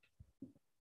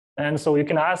 And so you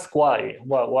can ask why.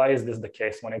 Well, why is this the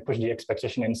case? When I push the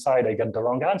expectation inside, I get the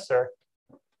wrong answer.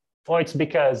 Well, it's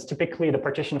because typically the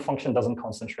partition function doesn't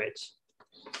concentrate.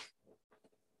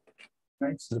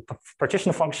 Right? So the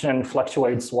partition function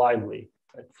fluctuates wildly.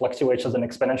 It fluctuates as an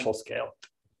exponential scale,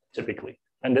 typically.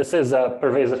 And this is a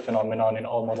pervasive phenomenon in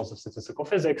all models of statistical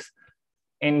physics.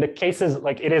 In the cases,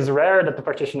 like it is rare that the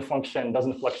partition function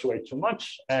doesn't fluctuate too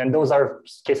much. And those are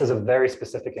cases of very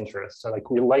specific interest. So like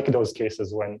we like those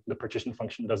cases when the partition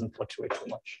function doesn't fluctuate too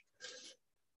much.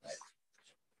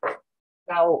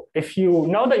 Now, if you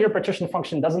know that your partition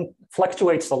function doesn't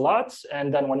fluctuates a lot, and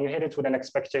then when you hit it with an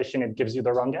expectation, it gives you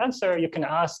the wrong answer, you can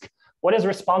ask, what is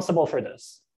responsible for this?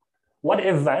 What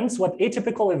events, what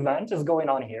atypical event is going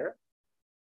on here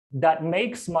that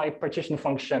makes my partition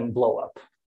function blow up?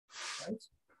 Right?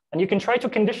 And you can try to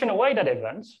condition away that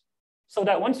event so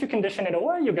that once you condition it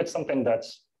away, you get something that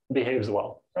behaves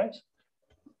well, right?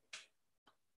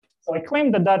 So I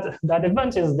claim that that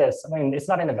event is this. I mean, it's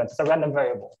not an event, it's a random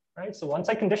variable, right? So once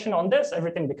I condition on this,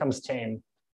 everything becomes tame.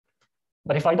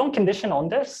 But if I don't condition on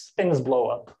this, things blow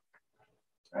up,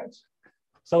 right?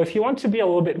 So if you want to be a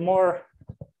little bit more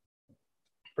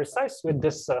precise with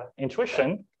this intuition,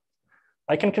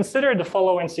 I can consider the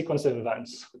following sequence of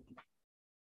events.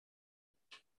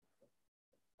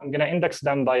 I'm going to index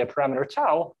them by a parameter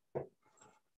tau.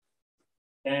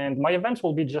 And my event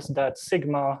will be just that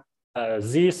sigma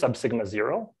z sub sigma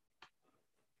 0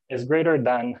 is greater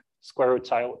than square root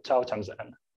tau times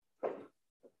n.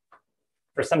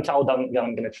 For some tau that I'm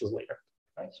going to choose later.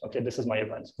 Right? Okay, this is my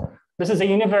event. This is a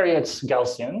univariate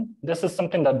Gaussian. This is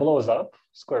something that blows up,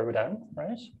 square root n,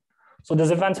 right? So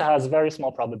this event has very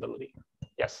small probability.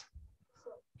 Yes.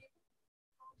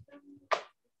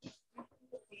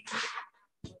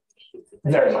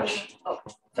 Very much. Oh.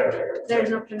 Very. There's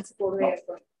no principal way of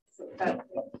going. So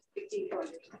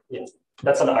yeah,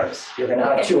 that's an art. You're gonna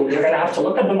have to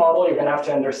look at the model. You're gonna have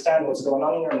to understand what's going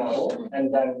on in your model,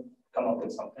 and then come up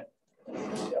with something.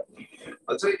 Yeah.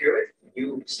 Also,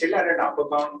 you still had an upper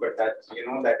bound, but that you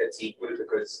know that it's equal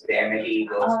because the MLE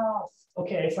goes. Oh,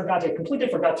 okay. I completely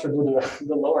forgot to do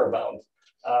the lower bound.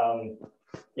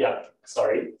 Yeah,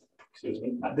 sorry. Excuse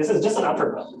me. This is just an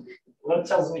upper bound. That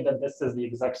tells me that this is the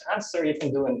exact answer. You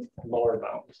can do a lower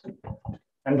bound.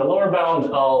 And the lower bound,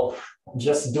 I'll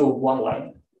just do one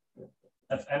line.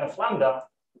 If n of lambda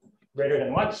greater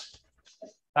than what?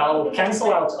 I'll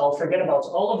cancel out, I'll forget about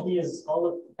all of these,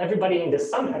 everybody in the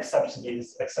sum except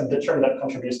these, except the term that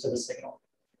contributes to the signal.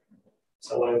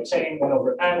 So I obtain 1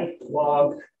 over n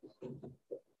log.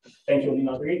 Thank you,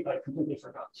 Lina. I completely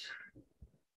forgot.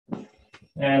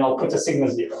 And I'll put a sigma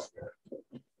 0 here.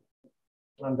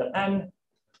 Lambda n,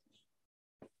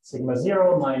 sigma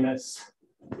 0 minus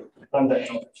lambda n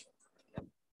over 2.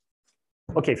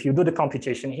 Okay, if you do the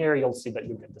computation here, you'll see that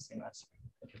you get the same answer.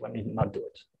 Okay, let me not do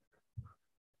it.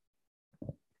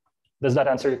 Does that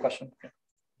answer your question? Okay.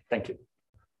 Thank you.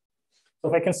 So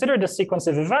if I consider the sequence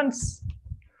of events,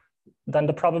 then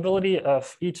the probability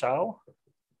of E tau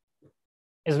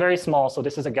is very small. So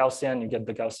this is a Gaussian, you get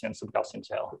the Gaussian sub Gaussian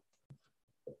tail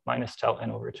minus tau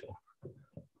n over 2.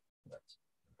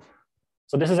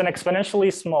 So this is an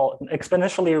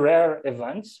exponentially rare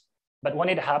event, but when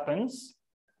it happens,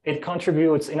 it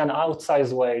contributes in an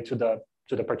outsized way to the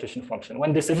partition function.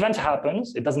 When this event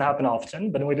happens, it doesn't happen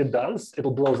often, but when it does,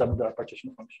 it'll blows up the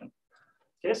partition function.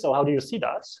 Okay, so how do you see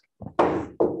that?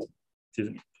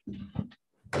 Excuse me.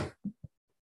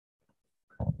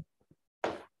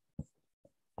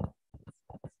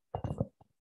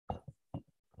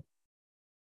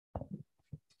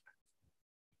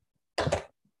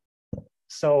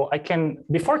 So I can,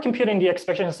 before computing the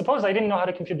expectation, suppose I didn't know how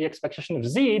to compute the expectation of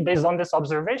z based on this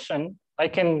observation, I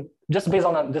can, just based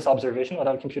on this observation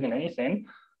without computing anything,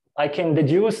 I can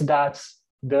deduce that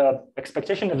the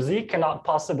expectation of z cannot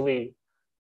possibly,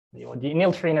 the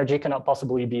annealed free energy cannot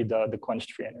possibly be the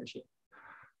quenched free energy.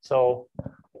 So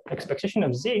expectation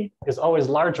of z is always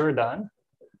larger than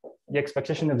the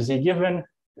expectation of z given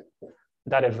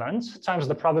that event times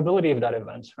the probability of that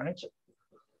event, right?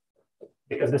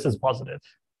 Because this is positive,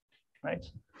 right?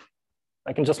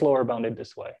 I can just lower bound it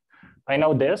this way. I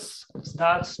know this, it's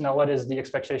that. Now what is the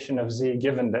expectation of z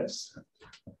given this?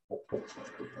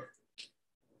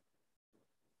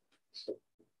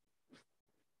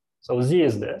 So z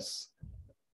is this.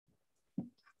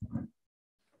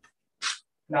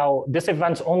 Now this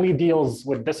event only deals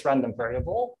with this random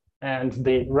variable, and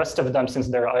the rest of them, since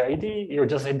they're IID, you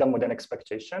just hit them with an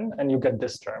expectation and you get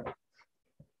this term,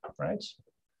 right?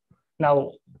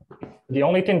 Now, the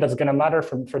only thing that's going to matter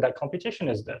for that computation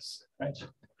is this, right?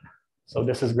 So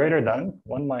this is greater than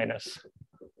 1 minus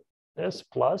this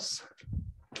plus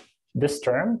this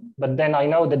term, but then I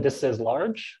know that this is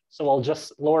large, so I'll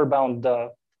just lower bound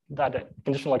that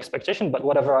conditional expectation, but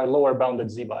whatever I lower bounded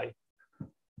z by.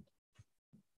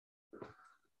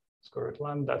 Square root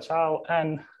lambda tau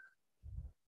n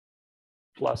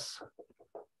plus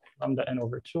lambda n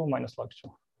over 2 minus log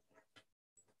 2.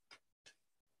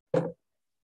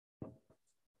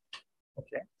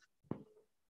 Okay.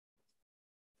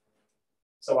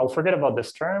 So I'll forget about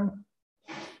this term.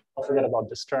 I'll forget about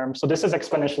this term. So this is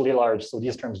exponentially large, so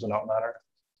these terms do not matter.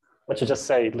 let's just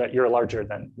say that you're larger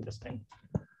than this thing.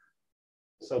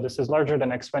 So this is larger than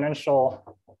exponential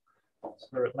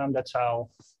for lambda tau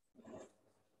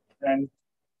n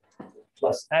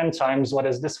plus n times what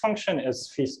is this function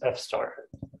is phi f star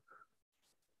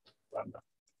lambda.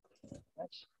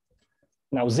 Right.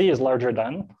 Now z is larger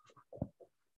than.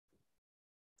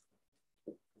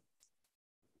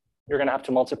 You're going to have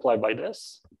to multiply by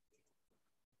this.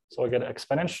 So I get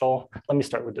exponential. Let me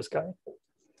start with this guy.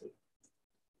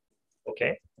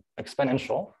 Okay,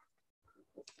 exponential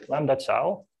lambda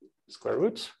tau square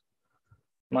root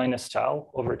minus tau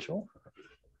over 2.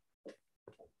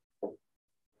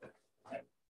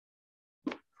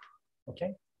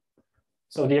 Okay,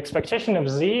 so the expectation of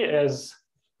z is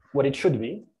what it should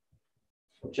be,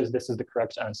 which is this is the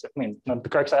correct answer. I mean, not the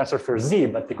correct answer for z,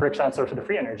 but the correct answer for the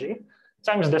free energy,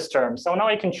 times this term. So now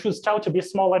I can choose tau to be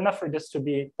small enough for this to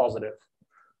be positive,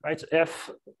 right?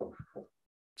 If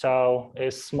tau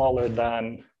is smaller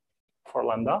than 4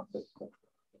 lambda,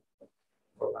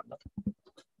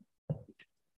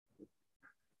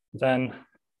 then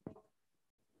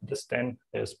this thing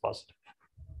is positive,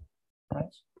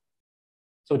 right?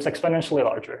 So it's exponentially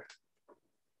larger.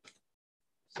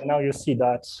 So now you see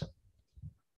that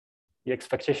the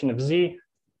expectation of z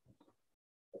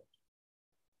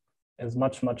is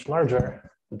much, much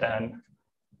larger than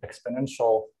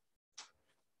exponential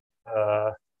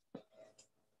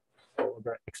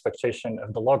expectation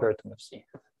of the logarithm of z,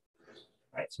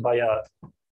 right? So by a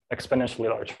exponentially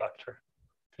large factor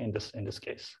in this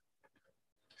case.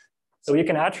 So you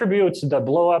can attribute the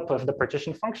blow up of the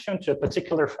partition function to a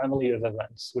particular family of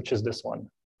events, which is this one.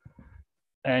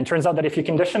 And it turns out that if you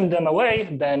condition them away,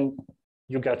 then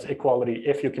you get equality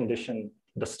if you condition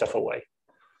the stuff away.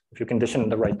 If you condition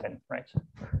the right thing, right?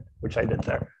 Which I did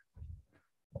there.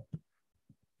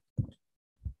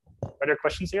 Are there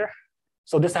questions here?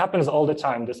 So this happens all the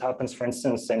time. This happens, for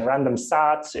instance, in random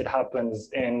sats. It happens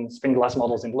in spin glass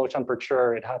models in low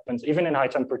temperature. It happens even in high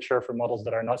temperature for models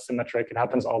that are not symmetric. It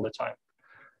happens all the time.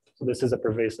 So this is a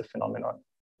pervasive phenomenon.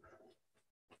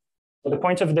 So the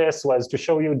point of this was to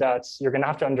show you that you're going to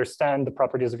have to understand the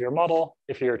properties of your model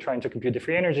if you're trying to compute the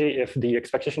free energy. If the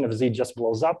expectation of z just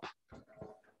blows up,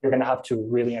 you're going to have to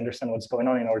really understand what's going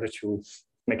on in order to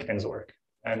make things work.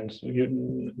 And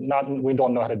we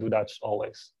don't know how to do that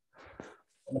always.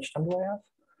 How much time do I have?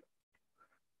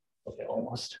 Okay,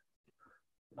 almost.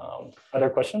 Other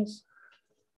questions?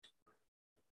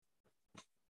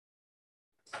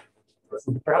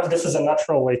 Perhaps this is a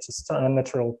natural way to start, a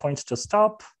natural point to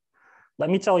stop. Let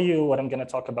me tell you what I'm going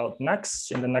to talk about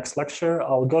next in the next lecture.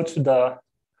 I'll go to the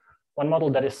one model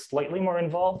that is slightly more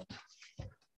involved,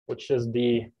 which is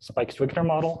the Spike-Twigner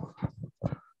model.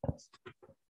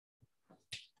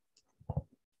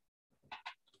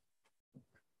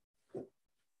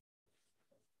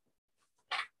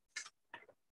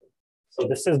 So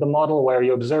this is the model where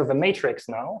you observe a matrix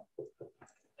now,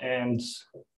 and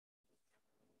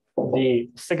the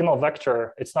signal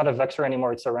vector, it's not a vector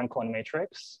anymore, it's a Rankine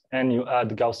matrix, and you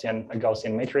add a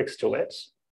Gaussian matrix to it.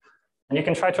 And you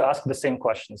can try to ask the same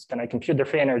questions. Can I compute the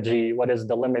free energy? What is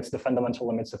the limits, the fundamental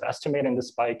limits of estimating the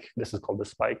spike? This is called the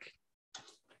spike.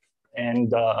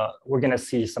 And we're going to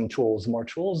see some tools, more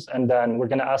tools. And then we're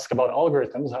going to ask about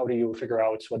algorithms. How do you figure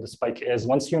out what the spike is?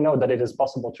 Once you know that it is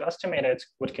possible to estimate it,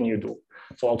 what can you do?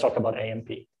 So I'll talk about AMP.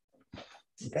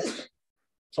 Okay.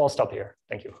 So I'll stop here.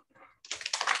 Thank you.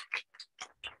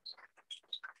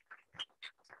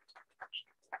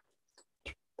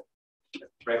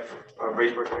 Right.